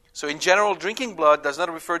 So in general, drinking blood does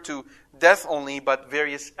not refer to death only, but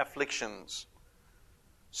various afflictions.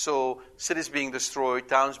 So cities being destroyed,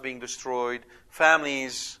 towns being destroyed,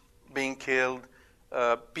 families being killed,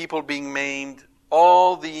 people being maimed,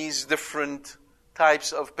 all these different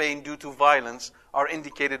types of pain due to violence are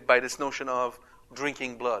indicated by this notion of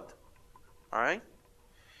drinking blood. All right?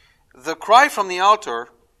 The cry from the altar.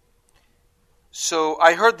 So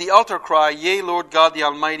I heard the altar cry, Yea, Lord God the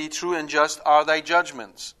Almighty, true and just are thy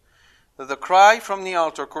judgments. The cry from the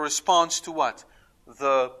altar corresponds to what?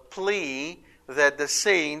 The plea that the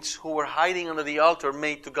saints who were hiding under the altar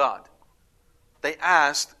made to God. They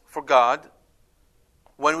asked for God,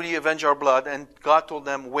 when will you avenge our blood? And God told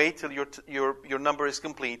them, wait till your number is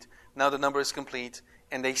complete. Now the number is complete.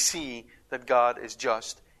 And they see that God is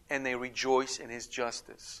just. And they rejoice in His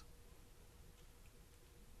justice.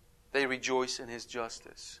 They rejoice in His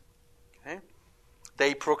justice. Okay?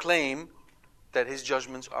 They proclaim that His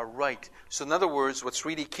judgments are right. So in other words, what's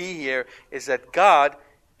really key here is that God,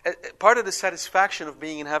 part of the satisfaction of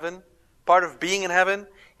being in heaven, part of being in heaven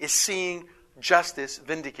is seeing justice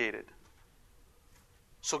vindicated.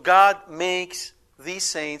 So God makes these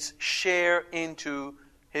saints share into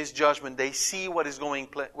His judgment. They see what is going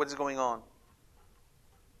on.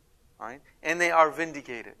 All right? And they are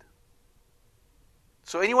vindicated.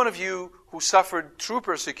 So any one of you who suffered true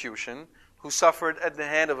persecution, who suffered at the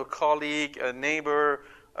hand of a colleague, a neighbor,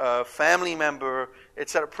 a family member,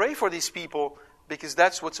 etc., pray for these people because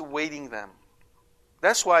that's what's awaiting them.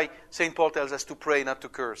 That's why St. Paul tells us to pray, not to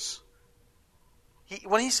curse.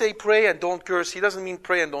 When he say pray and don't curse, he doesn't mean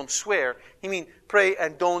pray and don't swear. He means pray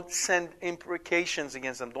and don't send imprecations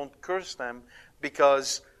against them. Don't curse them,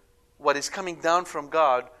 because what is coming down from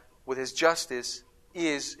God with His justice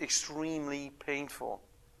is extremely painful.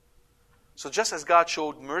 So just as God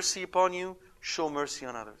showed mercy upon you, show mercy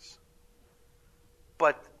on others.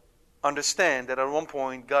 But understand that at one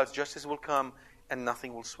point God's justice will come and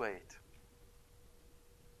nothing will sway it.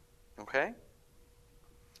 Okay?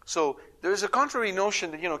 So there is a contrary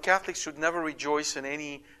notion that Catholics should never rejoice in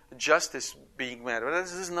any justice being met. But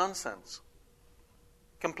this is nonsense.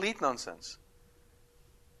 Complete nonsense.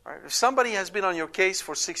 Right? If somebody has been on your case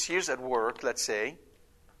for 6 years at work, let's say,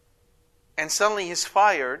 and suddenly he's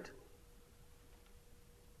fired,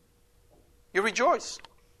 you rejoice.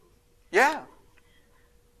 Yeah.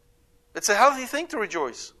 It's a healthy thing to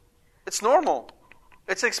rejoice. It's normal.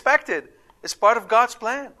 It's expected. It's part of God's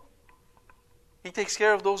plan. He takes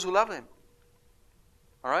care of those who love Him.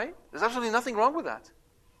 All right? There's absolutely nothing wrong with that.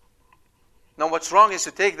 Now, what's wrong is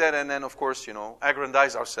to take that and then, of course,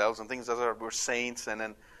 aggrandize ourselves and things that we're saints and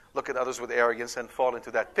then look at others with arrogance and fall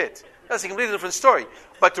into that pit. That's a completely different story.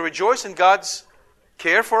 But to rejoice in God's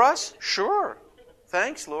care for us? Sure.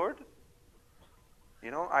 Thanks, Lord.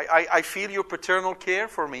 I feel your paternal care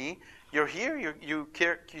for me. You're here. You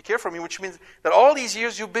care for me, which means that all these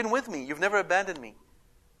years you've been with me. You've never abandoned me.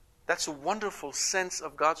 That's a wonderful sense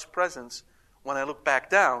of God's presence when I look back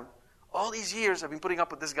down. All these years I've been putting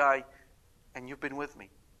up with this guy, and you've been with me.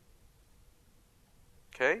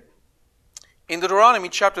 Okay? In Deuteronomy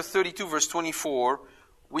chapter 32, verse 24,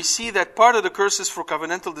 we see that part of the curses for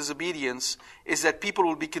covenantal disobedience is that people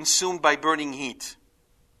will be consumed by burning heat.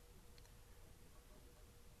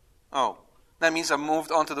 Oh, that means I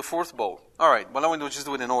moved on to the fourth bowl. All right, well, let me just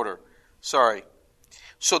do it in order. Sorry.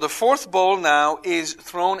 So the fourth bowl now is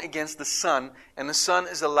thrown against the sun, and the sun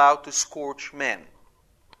is allowed to scorch men.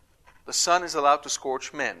 The sun is allowed to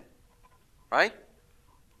scorch men. Right?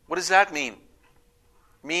 What does that mean?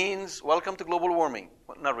 Means, welcome to global warming.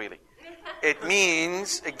 Well, not really. It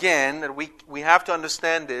means, again, that we have to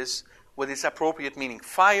understand this with its appropriate meaning.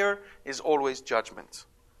 Fire is always judgment.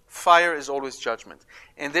 Fire is always judgment.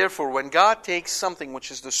 And therefore, when God takes something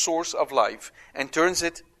which is the source of life and turns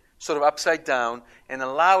it sort of upside down and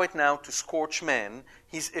allow it now to scorch men,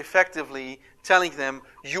 He's effectively telling them,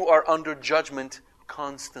 you are under judgment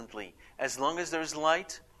constantly. As long as there is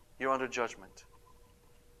light, you're under judgment.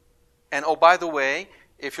 And oh, by the way,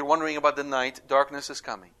 if you're wondering about the night, darkness is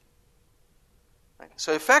coming. Right?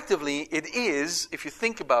 So effectively, it is, if you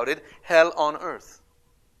think about it, hell on earth.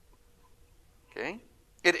 Okay?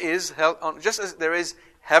 It is hell on, just as there is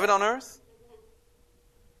heaven on earth,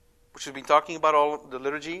 which we've been talking about all the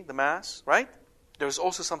liturgy, the Mass, right? There is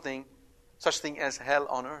also such thing as hell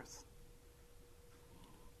on earth.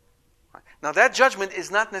 Right? Now that judgment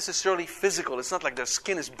is not necessarily physical. It's not like their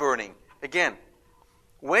skin is burning. Again,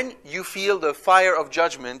 when you feel the fire of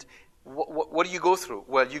judgment, what do you go through?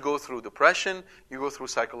 Well, you go through depression, you go through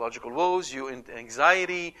psychological woes,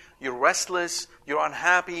 anxiety, you're restless, you're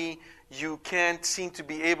unhappy, you can't seem to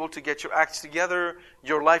be able to get your acts together,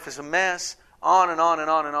 your life is a mess, on and on and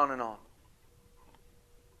on and on and on.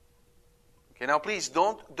 Okay, now please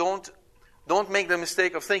don't make the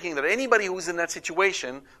mistake of thinking that anybody who's in that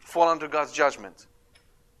situation fall under God's judgment.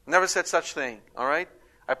 Never said such thing, all right?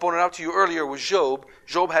 I pointed out to you earlier with Job.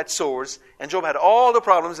 Job had sores, and Job had all the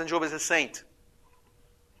problems, and Job is a saint.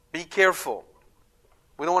 Be careful.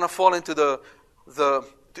 We don't want to fall into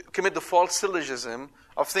commit the false syllogism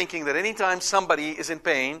of thinking that anytime somebody is in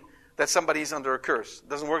pain, that somebody is under a curse. It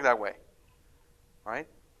doesn't work that way. Right?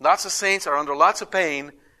 Lots of saints are under lots of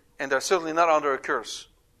pain, and they're certainly not under a curse.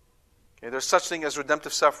 Okay? There's such thing as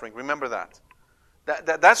redemptive suffering. Remember that.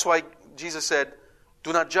 That's why Jesus said,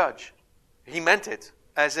 do not judge. He meant it.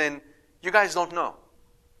 As in, you guys don't know.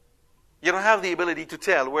 You don't have the ability to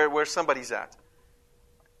tell where somebody's at.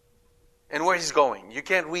 And where he's going. You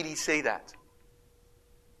can't really say that.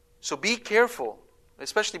 So be careful.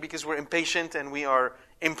 Especially because we're impatient and we are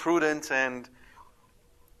imprudent and,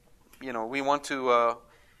 we want to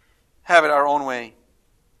have it our own way.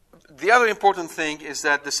 The other important thing is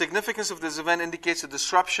that the significance of this event indicates a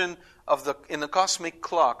disruption in the cosmic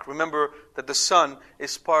clock. Remember that the sun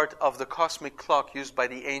is part of the cosmic clock used by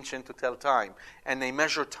the ancient to tell time. And they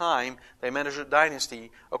measure time, they measure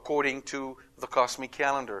dynasty according to the cosmic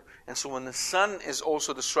calendar. And so when the sun is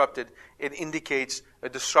also disrupted, it indicates a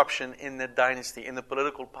disruption in the dynasty, in the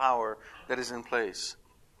political power that is in place.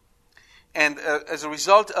 And as a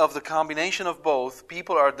result of the combination of both,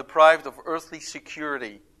 people are deprived of earthly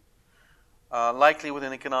security. Likely with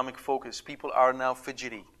an economic focus. People are now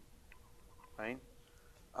fidgety. Right?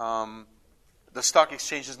 The stock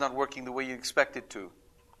exchange is not working the way you expect it to.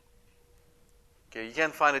 Okay, you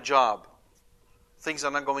can't find a job. Things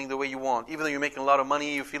are not going the way you want. Even though you're making a lot of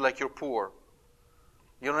money, you feel like you're poor.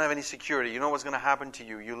 You don't have any security. You know what's going to happen to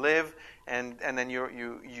you. You live, and then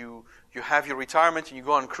you have your retirement, and you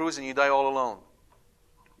go on cruise, and you die all alone.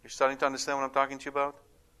 You're starting to understand what I'm talking to you about?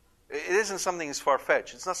 It isn't something that's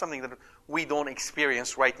far-fetched. It's not something that we don't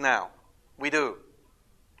experience right now. We do.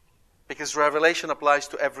 Because Revelation applies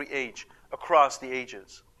to every age, across the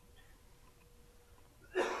ages.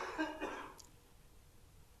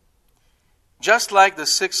 Just like the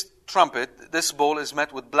sixth trumpet, this bowl is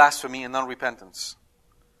met with blasphemy and non-repentance.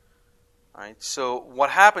 All right, so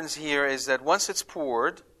what happens here is that once it's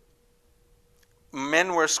poured,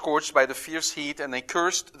 men were scorched by the fierce heat, and they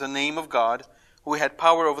cursed the name of God, who had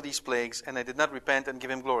power over these plagues, and they did not repent and give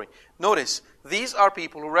Him glory. Notice, these are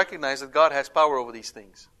people who recognize that God has power over these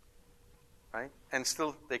things. Right? And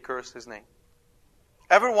still they curse His name.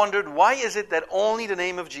 Ever wondered, why is it that only the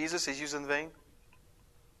name of Jesus is used in vain?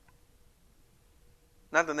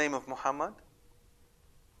 Not the name of Muhammad.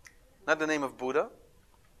 Not the name of Buddha.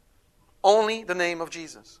 Only the name of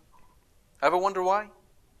Jesus. Ever wonder why?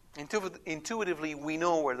 Intuitively, we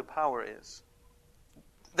know where the power is.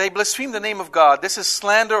 They blaspheme the name of God. This is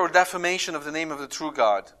slander or defamation of the name of the true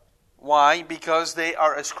God. Why? Because they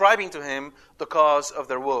are ascribing to Him the cause of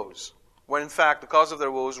their woes. When in fact the cause of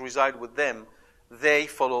their woes reside with them. They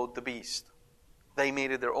followed the beast. They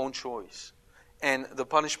made it their own choice. And the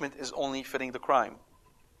punishment is only fitting the crime.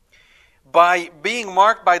 By being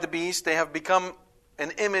marked by the beast, they have become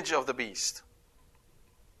an image of the beast.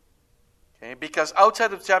 Okay? Because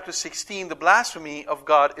outside of chapter 16, the blasphemy of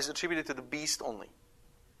God is attributed to the beast only.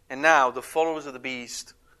 And now the followers of the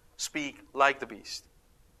beast speak like the beast.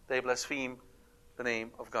 They blaspheme the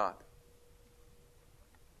name of God.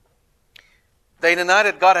 They deny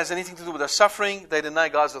that God has anything to do with their suffering. They deny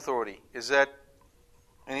God's authority. Is that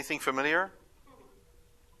anything familiar?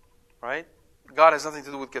 Right? God has nothing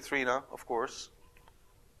to do with Katrina, of course.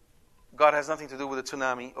 God has nothing to do with the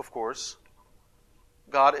tsunami, of course.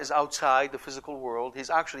 God is outside the physical world. He's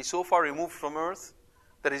actually so far removed from earth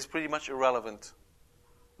that he's pretty much irrelevant.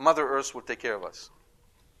 Mother Earth will take care of us.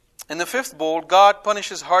 In the fifth bowl, God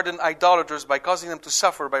punishes hardened idolaters by causing them to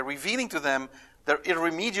suffer, by revealing to them their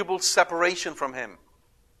irremediable separation from Him.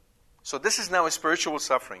 So this is now a spiritual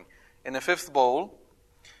suffering. In the fifth bowl,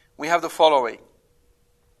 we have the following.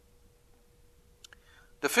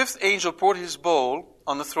 The fifth angel poured his bowl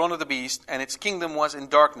on the throne of the beast, and its kingdom was in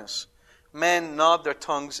darkness. Men gnawed their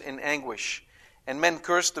tongues in anguish, and men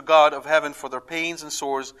cursed the God of heaven for their pains and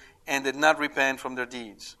sores, and did not repent from their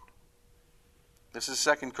deeds. This is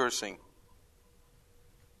second cursing.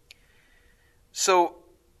 So,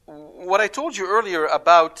 what I told you earlier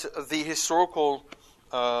about the historical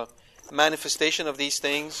manifestation of these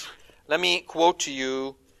things, let me quote to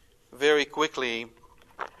you very quickly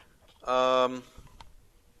from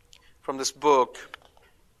this book.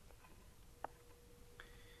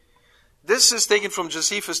 This is taken from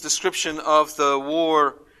Josephus' description of the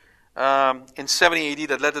war in 70 AD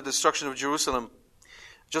that led to the destruction of Jerusalem.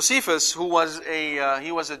 Josephus, who was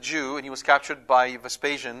he was a Jew, and he was captured by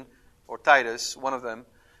Vespasian, or Titus, one of them,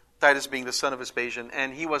 Titus being the son of Vespasian,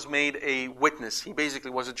 and he was made a witness. He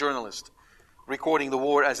basically was a journalist, recording the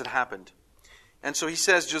war as it happened. And so he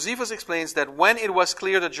says, Josephus explains that when it was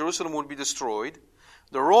clear that Jerusalem would be destroyed,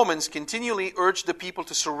 the Romans continually urged the people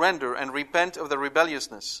to surrender and repent of their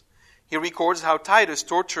rebelliousness. He records how Titus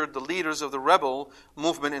tortured the leaders of the rebel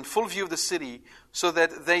movement in full view of the city, so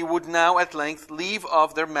that they would now at length leave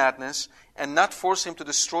off their madness and not force him to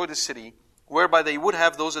destroy the city, whereby they would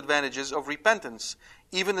have those advantages of repentance.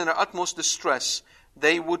 Even in their utmost distress,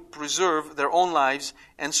 they would preserve their own lives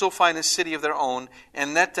and so find a city of their own,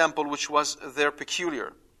 and that temple which was their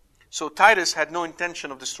peculiar. So Titus had no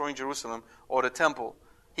intention of destroying Jerusalem or the temple.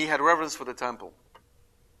 He had reverence for the temple.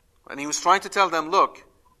 And he was trying to tell them, look,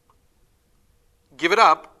 give it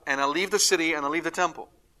up, and I'll leave the city and I'll leave the temple.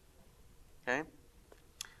 Okay?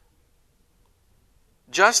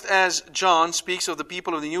 Just as John speaks of the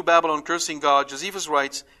people of the New Babylon cursing God, Josephus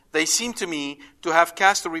writes, they seem to me to have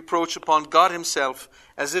cast a reproach upon God Himself,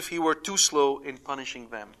 as if He were too slow in punishing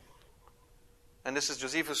them. And this is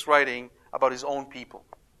Josephus writing about his own people.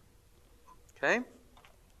 Okay?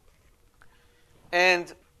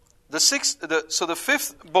 And the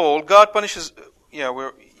fifth bowl, God punishes.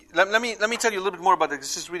 Let me tell you a little bit more about this.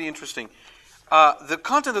 This is really interesting. The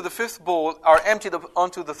content of the fifth bowl are emptied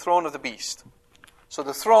onto the throne of the beast. So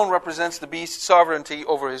the throne represents the beast's sovereignty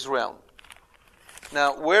over his realm.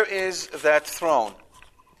 Now, where is that throne?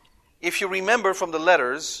 If you remember from the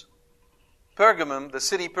letters, Pergamum, the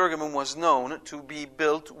city Pergamum, was known to be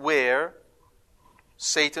built where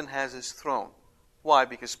Satan has his throne. Why?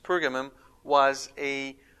 Because Pergamum was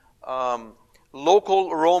a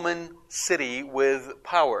local Roman city with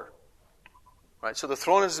power. Right? So the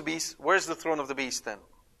throne is the beast. Where's the throne of the beast then?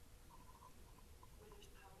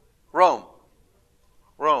 Rome.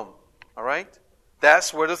 All right?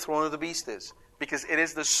 That's where the throne of the beast is. Because it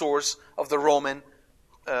is the source of the Roman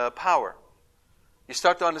power. You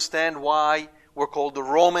start to understand why we're called the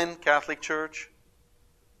Roman Catholic Church?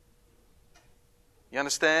 You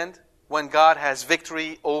understand? When God has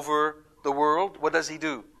victory over the world, what does He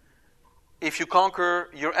do? If you conquer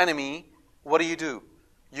your enemy, what do?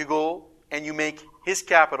 You go and you make his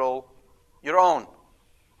capital your own.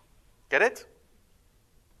 Get it?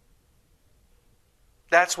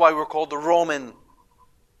 That's why we're called the Roman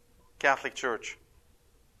Catholic Church.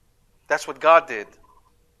 That's what God did.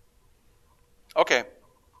 Okay.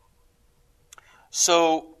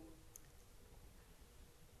 So,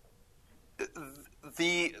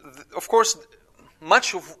 of course,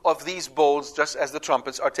 much of these bowls, just as the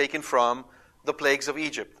trumpets, are taken from the plagues of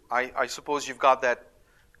Egypt. I suppose you've got that.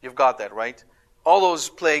 You've got that, right? All those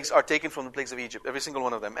plagues are taken from the plagues of Egypt, every single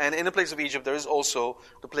one of them. And in the plagues of Egypt, there is also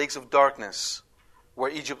the plagues of darkness, where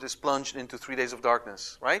Egypt is plunged into 3 days of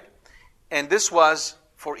darkness, right? And this was,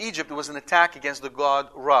 for Egypt, it was an attack against the god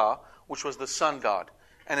Ra, which was the sun god.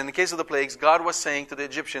 And in the case of the plagues, God was saying to the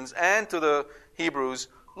Egyptians and to the Hebrews,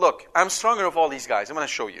 look, I'm stronger of all these guys. I'm going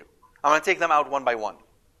to show you. I'm going to take them out one by one.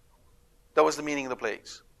 That was the meaning of the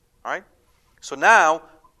plagues. All right? So now,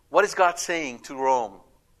 what is God saying to Rome?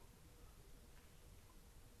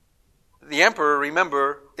 The emperor,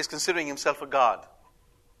 remember, is considering himself a god.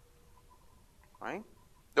 Right?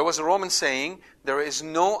 There was a Roman saying, there is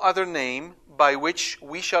no other name by which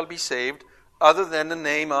we shall be saved other than the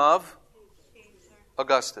name of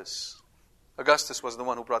Augustus. Augustus was the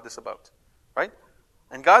one who brought this about. Right?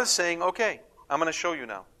 And God is saying, okay, I'm going to show you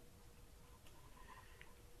now.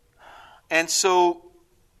 And so,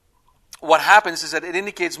 what happens is that it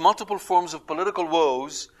indicates multiple forms of political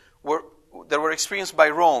woes that were experienced by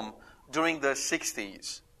Rome during the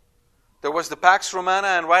 60s. There was the Pax Romana,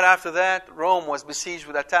 and right after that, Rome was besieged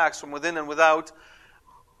with attacks from within and without,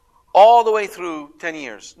 all the way through 10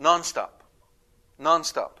 years, non-stop.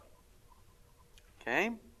 Non-stop.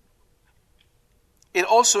 Okay? It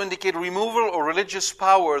also indicated removal or religious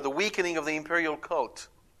power, the weakening of the imperial cult.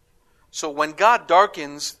 So when God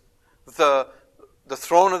darkens the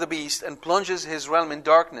throne of the beast and plunges his realm in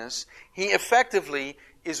darkness, he effectively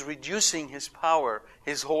is reducing his power,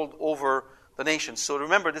 his hold over the nations. So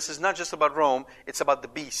remember, this is not just about Rome, it's about the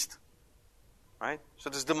beast. Right? So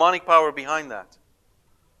there's demonic power behind that.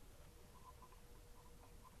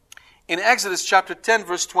 In Exodus chapter 10,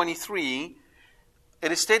 verse 23,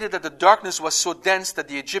 it is stated that the darkness was so dense that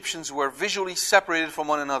the Egyptians were visually separated from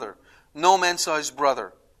one another. No man saw his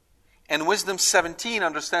brother. And Wisdom 17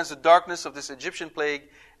 understands the darkness of this Egyptian plague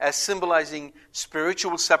as symbolizing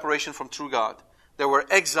spiritual separation from true God. They were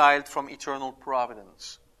exiled from eternal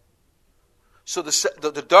providence. So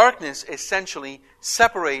the darkness essentially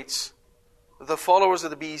separates the followers of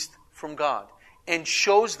the beast from God and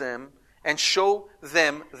show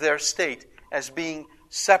them their state as being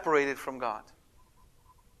separated from God.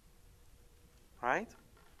 Right?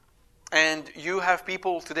 And you have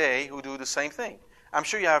people today who do the same thing. I'm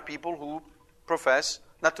sure you have people who profess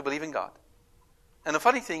not to believe in God. And the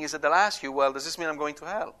funny thing is that they'll ask you, well, does this mean I'm going to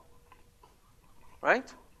hell? Right?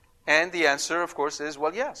 And the answer, of course, is,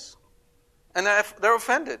 well, yes. And they're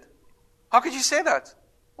offended. How could you say that?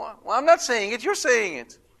 Well, I'm not saying it, you're saying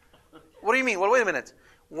it. What do you mean? Well, wait a minute.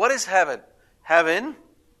 What is heaven? Heaven,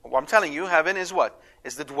 well, I'm telling you, heaven is what?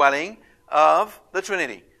 Is the dwelling of the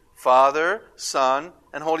Trinity. Father, Son,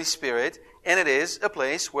 and Holy Spirit. And it is a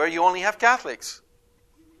place where you only have Catholics.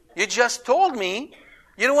 You just told me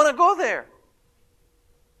you don't want to go there.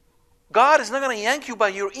 God is not going to yank you by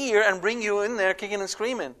your ear and bring you in there kicking and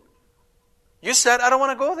screaming. You said, I don't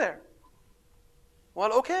want to go there.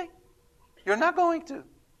 Well, okay. You're not going to.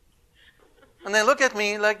 And they look at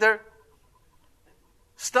me like they're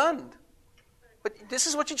stunned. But this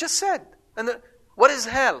is what you just said. And what is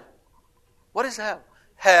hell? What is hell?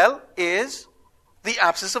 Hell is the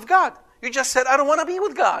absence of God. You just said, I don't want to be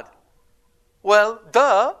with God. Well,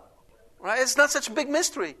 duh. Right? It's not such a big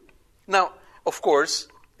mystery. Now, of course,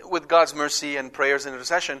 with God's mercy and prayers and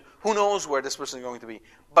intercession, who knows where this person is going to be.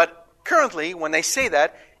 But currently, when they say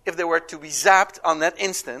that, if they were to be zapped on that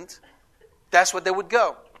instant, that's what they would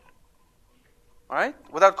go. All right?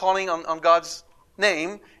 Without calling on God's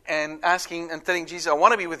name and asking and telling Jesus, I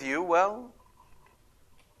want to be with you, well,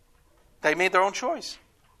 they made their own choice.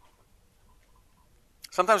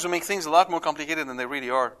 Sometimes we make things a lot more complicated than they really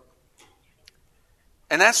are.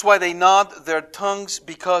 And that's why they nod their tongues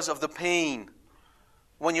because of the pain.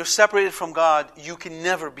 When you're separated from God, you can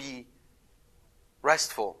never be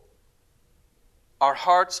restful. Our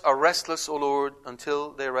hearts are restless, O Lord,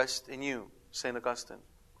 until they rest in you, St. Augustine.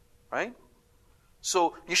 Right?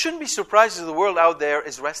 So you shouldn't be surprised if the world out there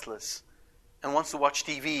is restless and wants to watch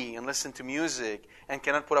TV and listen to music and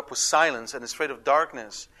cannot put up with silence and is afraid of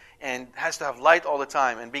darkness and has to have light all the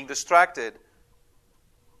time and being distracted.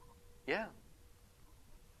 Yeah.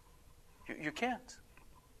 You can't.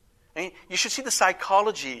 And you should see the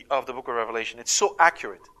psychology of the book of Revelation. It's so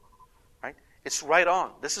accurate. Right? It's right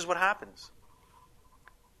on. This is what happens.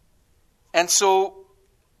 And so,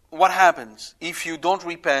 what happens? If you don't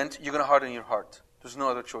repent, you're going to harden your heart. There's no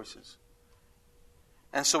other choices.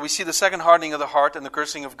 And so we see the second hardening of the heart and the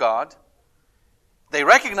cursing of God. They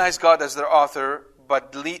recognize God as their author,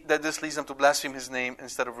 but that this leads them to blaspheme His name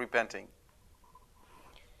instead of repenting.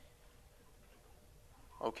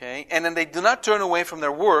 Okay? And then they do not turn away from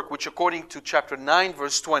their work, which according to chapter 9,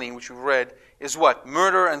 verse 20, which we read, is what?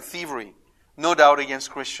 Murder and thievery. No doubt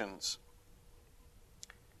against Christians.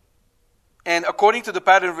 And according to the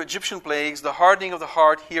pattern of Egyptian plagues, the hardening of the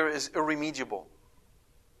heart here is irremediable.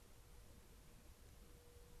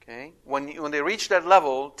 Okay? When they reach that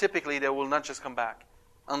level, typically they will not just come back.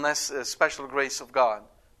 Unless a special grace of God,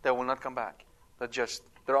 they will not come back.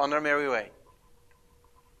 They're on their merry way.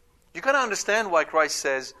 You got to understand why Christ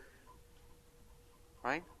says,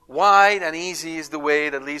 right? Wide and easy is the way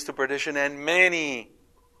that leads to perdition, and many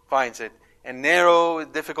finds it. And narrow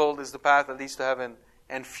and difficult is the path that leads to heaven,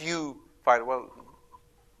 and few find it. Well,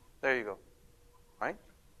 there you go. Right?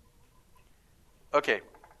 Okay.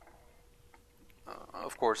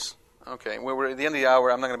 Of course. Okay, we're at the end of the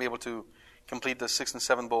hour. I'm not going to be able to complete the 6 and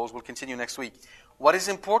 7 bowls. We'll continue next week. What is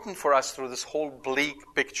important for us through this whole bleak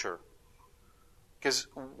picture? Because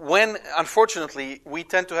unfortunately, we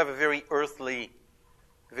tend to have a very earthly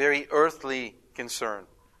concern.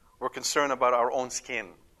 We're concerned about our own skin.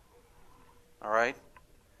 All right?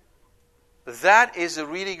 That is a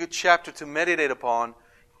really good chapter to meditate upon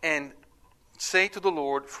and say to the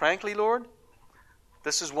Lord, frankly, Lord,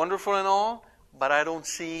 this is wonderful and all, but I don't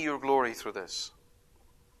see your glory through this.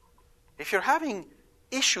 If you're having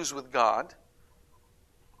issues with God,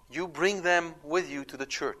 you bring them with you to the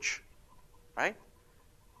church. Right?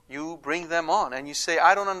 You bring them on and you say,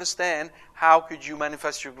 I don't understand. How could you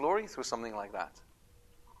manifest your glory through something like that?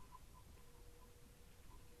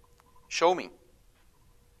 Show me.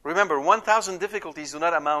 Remember, 1,000 difficulties do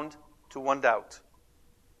not amount to one doubt.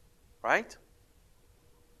 Right?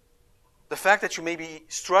 The fact that you may be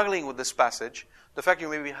struggling with this passage, the fact you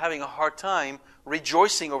may be having a hard time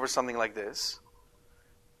rejoicing over something like this,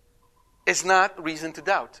 is not reason to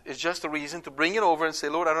doubt. It's just a reason to bring it over and say,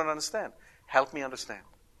 Lord, I don't understand. Help me understand.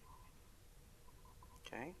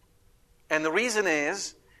 Okay? And the reason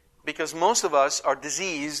is because most of us are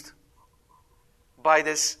diseased by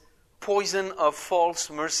this poison of false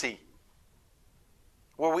mercy,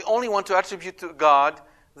 where we only want to attribute to God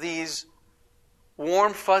these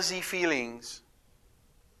warm, fuzzy feelings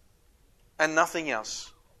and nothing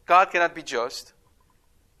else. God cannot be just.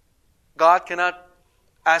 God cannot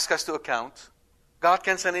ask us to account. God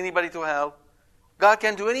can't send anybody to hell. God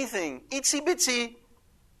can't do anything. Itsy bitsy.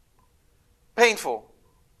 Painful.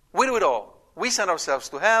 We do it all. We send ourselves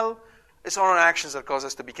to hell. It's our own actions that cause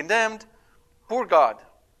us to be condemned. Poor God.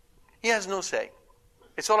 He has no say.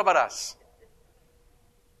 It's all about us.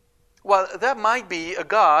 Well, that might be a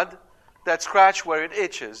God that scratches where it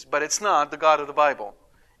itches, but it's not the God of the Bible.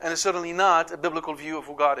 And it's certainly not a biblical view of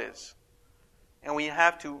who God is. And we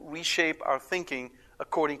have to reshape our thinking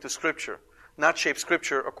according to Scripture, not shape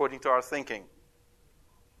Scripture according to our thinking.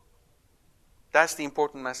 That's the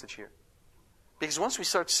important message here. Because once we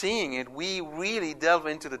start seeing it, we really delve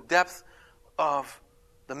into the depth of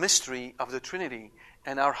the mystery of the Trinity,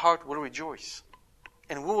 and our heart will rejoice.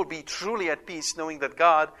 And we will be truly at peace knowing that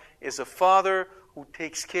God is a Father who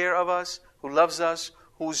takes care of us, who loves us,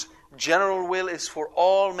 whose general will is for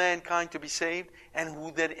all mankind to be saved, and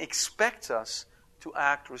who then expects us to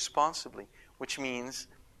act responsibly, which means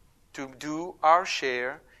to do our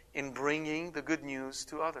share in bringing the good news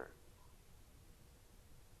to others.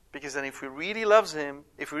 Because then if we really love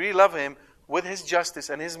Him with His justice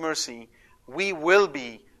and His mercy, we will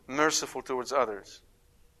be merciful towards others.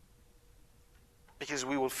 Because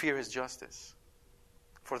we will fear His justice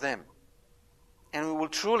for them. And we will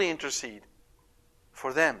truly intercede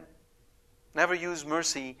for them. Never use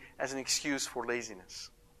mercy as an excuse for laziness.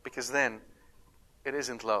 Because then it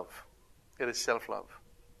isn't love. It is self-love.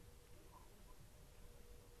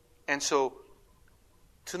 And so,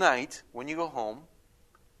 tonight, when you go home,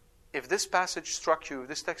 if this passage struck you, if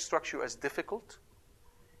this text struck you as difficult,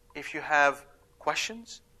 if you have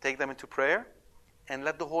questions, take them into prayer and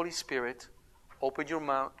let the Holy Spirit open your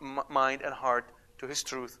mind and heart to His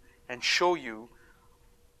truth and show you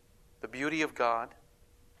the beauty of God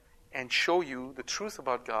and show you the truth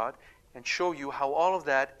about God and show you how all of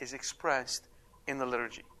that is expressed in the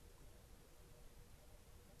liturgy.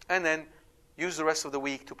 And then use the rest of the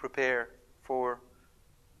week to prepare for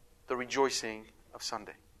the rejoicing of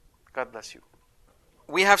Sunday. God bless you.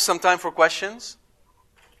 We have some time for questions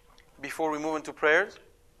before we move into prayers.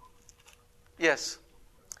 Yes.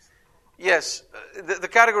 Yes. The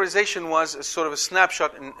categorization was a sort of a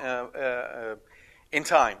snapshot in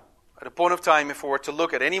time. At a point of time, if we were to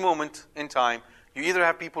look at any moment in time, you either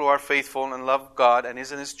have people who are faithful and love God and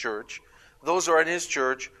is in His church. Those who are in His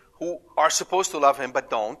church who are supposed to love Him but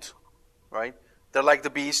don't. Right? They're like the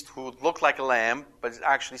beast who look like a lamb but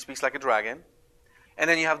actually speaks like a dragon. And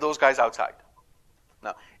then you have those guys outside.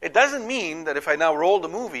 Now, it doesn't mean that if I now roll the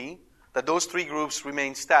movie, that those three groups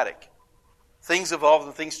remain static. Things evolve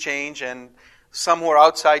and things change, and some who are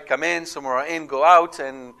outside come in, some who are in go out,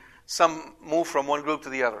 and some move from one group to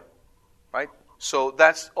the other. Right? So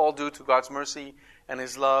that's all due to God's mercy and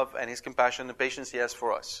His love and His compassion and patience He has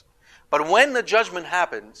for us. But when the judgment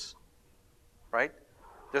happens, right,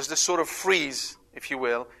 there's this sort of freeze, if you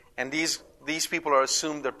will, and these people are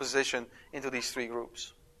assumed their position into these three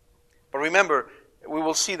groups. But remember, we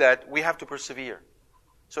will see that we have to persevere.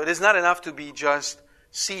 So it is not enough to be just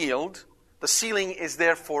sealed. The sealing is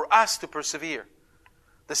there for us to persevere.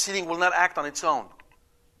 The sealing will not act on its own.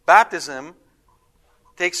 Baptism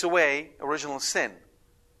takes away original sin.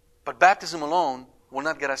 But baptism alone will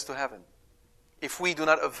not get us to heaven. if we do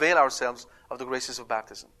not avail ourselves of the graces of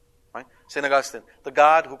baptism. Right? St. Augustine, the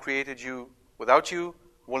God who created you without you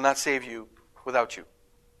will not save you without you.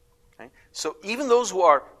 Okay? So even those who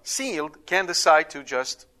are sealed can decide to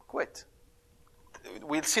just quit.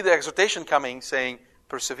 We'll see the exhortation coming saying,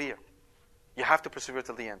 persevere. You have to persevere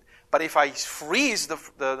till the end. But if I freeze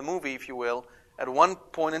the movie, if you will, at one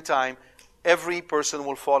point in time, every person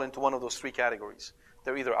will fall into one of those three categories.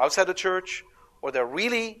 They're either outside the church, or they're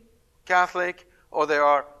really Catholic, or they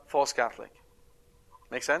are false Catholic.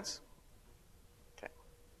 Make sense? Okay.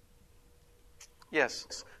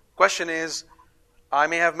 Yes. Question is, I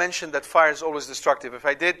may have mentioned that fire is always destructive. If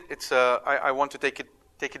I did, I want to take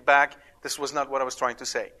it back. This was not what I was trying to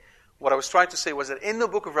say. What I was trying to say was that in the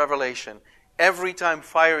book of Revelation, every time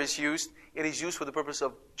fire is used, it is used for the purpose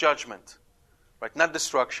of judgment, right? Not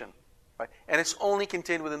destruction, right? And it's only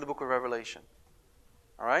contained within the book of Revelation.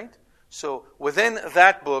 All right? So within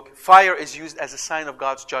that book, fire is used as a sign of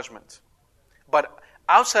God's judgment. But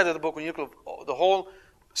outside of the book, when you look at the whole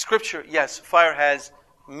Scripture, yes, fire has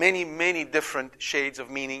many, many different shades of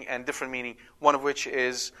meaning and different meaning, one of which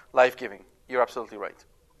is life-giving. You're absolutely right.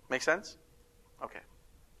 Make sense? Okay.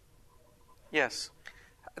 Yes.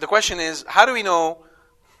 The question is, how do we know,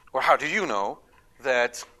 or how do you know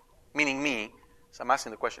that, meaning me, so I'm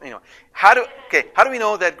asking the question, how do we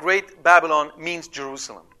know that Great Babylon means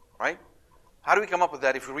Jerusalem, right? How do we come up with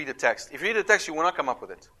that if we read the text? If you read the text, you will not come up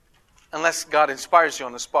with it. Unless God inspires you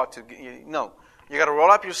on the spot to, no. You got to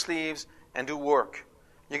roll up your sleeves and do work.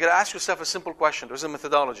 You got to ask yourself a simple question. There's a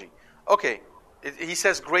methodology. Okay, he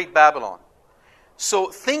says Great Babylon.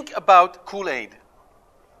 So think about Kool-Aid.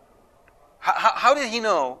 How did he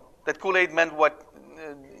know that Kool-Aid meant what?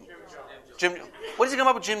 Where does he come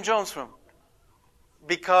up with Jim Jones from?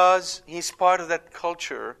 Because he's part of that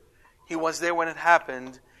culture. He was there when it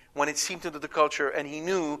happened, when it seeped into the culture, and he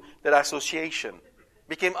knew that association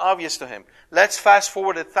became obvious to him. Let's fast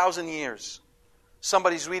forward 1,000 years.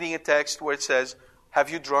 Somebody's reading a text where it says, have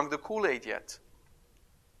you drunk the Kool-Aid yet?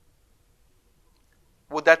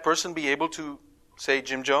 Would that person be able to say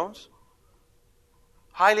Jim Jones?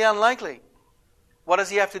 Highly unlikely. What does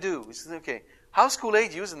he have to do? He says, okay, how's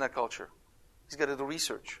Kool-Aid used in that culture? He's got to do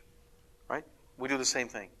research. Right? We do the same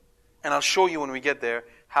thing. And I'll show you when we get there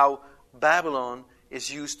how Babylon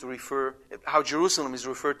is used to refer, how Jerusalem is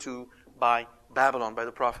referred to by Babylon, by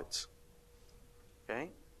the prophets.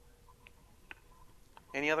 Okay?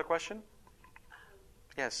 Any other question?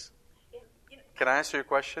 Yes. Can I answer your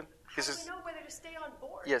question? How do we know whether to stay on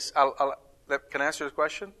board? Yes. Can I answer your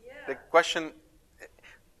question? Yeah.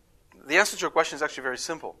 The answer to your question is actually very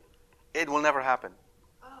simple. It will never happen.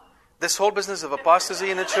 Oh. This whole business of apostasy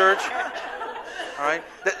in the church, all right?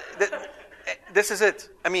 This is it.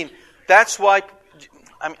 I mean, that's why.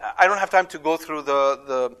 I don't have time to go through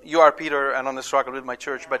the you are Peter and on this rock I build my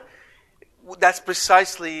church, but that's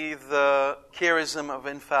precisely the charism of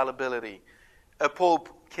infallibility. A pope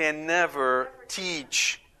can never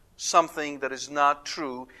teach something that is not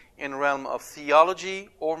true in the realm of theology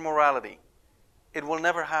or morality. It will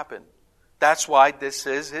never happen. That's why this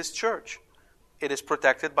is his church. It is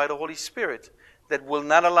protected by the Holy Spirit that will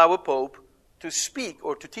not allow a pope to speak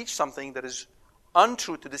or to teach something that is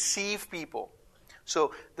untrue, to deceive people.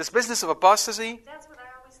 So this business of apostasy, that's what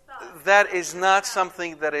I always thought. That is not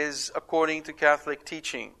something that is according to Catholic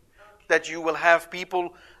teaching. That you will have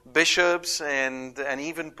people, bishops and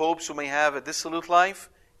even popes who may have a dissolute life.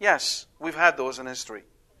 Yes, we've had those in history.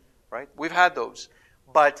 Right? We've had those.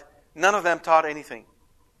 But none of them taught anything.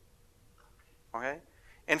 Okay?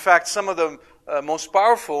 In fact, some of the most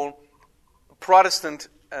powerful Protestant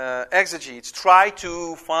exegetes try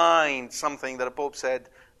to find something that a pope said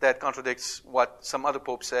that contradicts what some other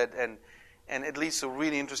pope said, and it leads to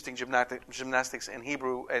really interesting gymnastics in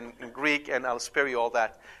Hebrew and in Greek, and I'll spare you all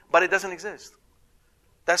that. But it doesn't exist.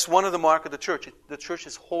 That's one of the marks of the church. The church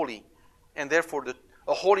is holy, and therefore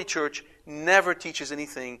a holy church never teaches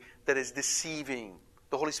anything that is deceiving.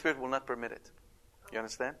 The Holy Spirit will not permit it. You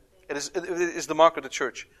understand? It is the mark of the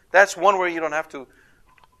church. That's one where you don't have to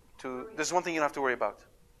there's one thing you don't have to worry about.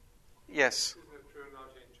 Yes. Isn't it true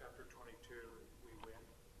not in chapter 22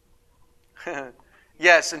 we win?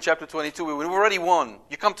 Yes, in chapter 22 we win. We've already won.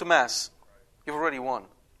 You come to Mass. You've already won.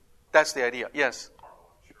 That's the idea. Yes.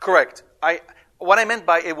 Correct. What I meant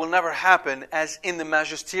by it will never happen as in the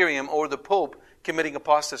magisterium or the Pope committing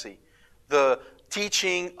apostasy. The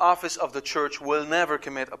teaching office of the church will never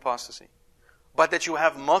commit apostasy. But that you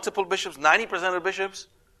have multiple bishops, 90% of the bishops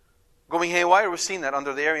going haywire, we've seen that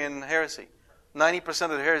under the Arian heresy.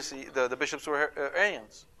 90% of the heresy, the bishops were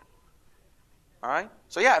Arians. All right?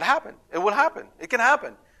 So yeah, it happened. It will happen. It can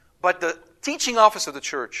happen. But the teaching office of the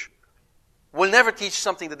church will never teach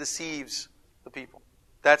something that deceives the people.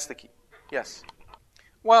 That's the key. Yes.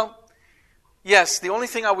 Well, yes, the only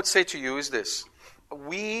thing I would say to you is this.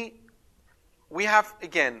 We have,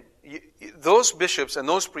 again, those bishops and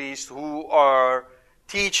those priests who are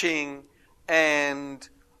teaching and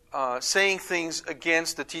saying things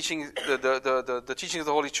against the teaching, the teaching of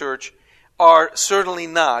the Holy Church, are certainly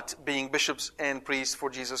not being bishops and priests for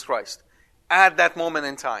Jesus Christ. At that moment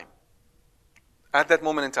in time. At that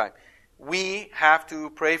moment in time. We have to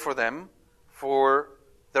pray for them, for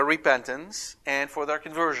their repentance, and for their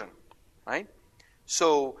conversion. Right?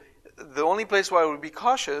 So, the only place where I would be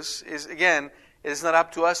cautious is, again, it is not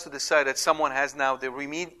up to us to decide that someone has now the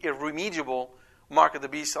irremediable mark of the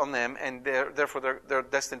beast on them, and therefore they're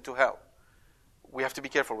destined to hell. We have to be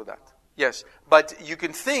careful with that. Yes, but you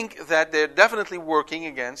can think that they're definitely working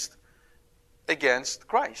against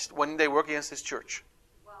Christ when they work against His church.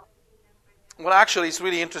 Well, actually, it's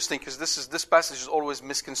really interesting because this passage is always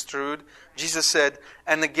misconstrued. Jesus said,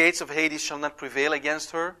 "And the gates of Hades shall not prevail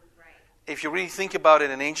against her." If you really think about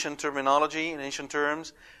it in ancient terminology, in ancient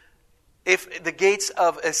terms, if the gates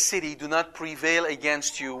of a city do not prevail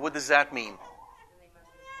against you, what does that mean?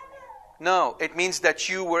 No, it means that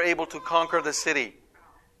you were able to conquer the city.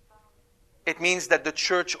 It means that the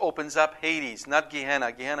church opens up Hades, not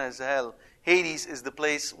Gehenna. Gehenna is hell. Hades is the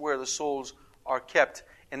place where the souls are kept.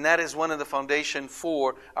 And that is one of the foundation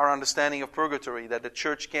for our understanding of purgatory, that the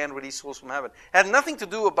church can release souls from heaven. It had nothing to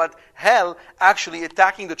do about hell actually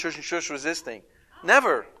attacking the church and church resisting.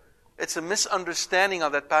 Never. It's a misunderstanding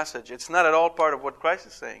of that passage. It's not at all part of what Christ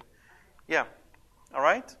is saying. Yeah. All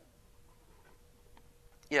right?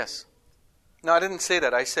 Yes. No, I didn't say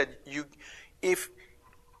that. I said if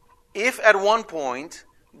at one point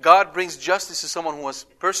God brings justice to someone who was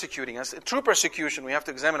persecuting us, true persecution, we have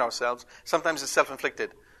to examine ourselves. Sometimes it's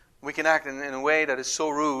self-inflicted. We can act in a way that is so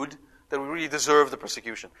rude that we really deserve the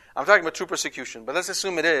persecution. I'm talking about true persecution, but let's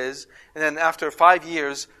assume it is, and then after 5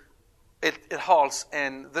 years, it halts,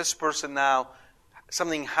 and this person now,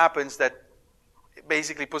 something happens that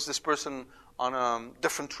basically puts this person on a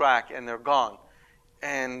different track, and they're gone.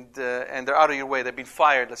 And they're out of your way. They've been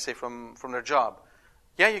fired, let's say, from their job.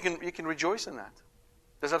 Yeah, you can rejoice in that.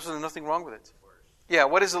 There's absolutely nothing wrong with it. Yeah,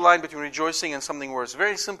 what is the line between rejoicing and something worse?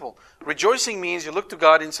 Very simple. Rejoicing means you look to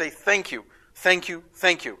God and say, "Thank you, thank you,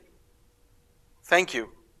 thank you. Thank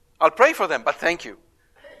you. I'll pray for them, but thank you."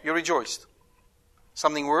 You rejoiced.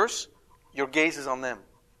 Something worse, your gaze is on them.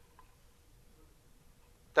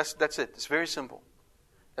 That's it. It's very simple.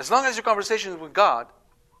 As long as your conversation is with God,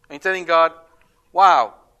 and you're telling God,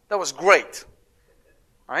 "Wow, that was great."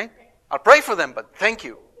 All right? I'll pray for them, but thank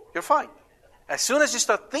you. You're fine. As soon as you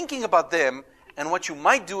start thinking about them and what you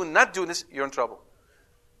might do and not do this, you're in trouble.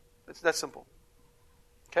 It's that simple.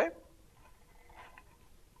 Okay?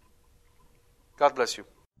 God bless you.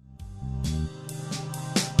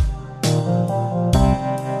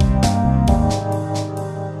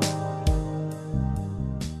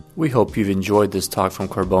 We hope you've enjoyed this talk from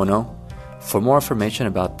Corbono. For more information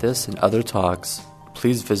about this and other talks,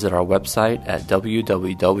 please visit our website at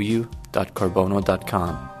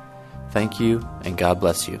www.corbono.com. Thank you, and God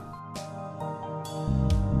bless you.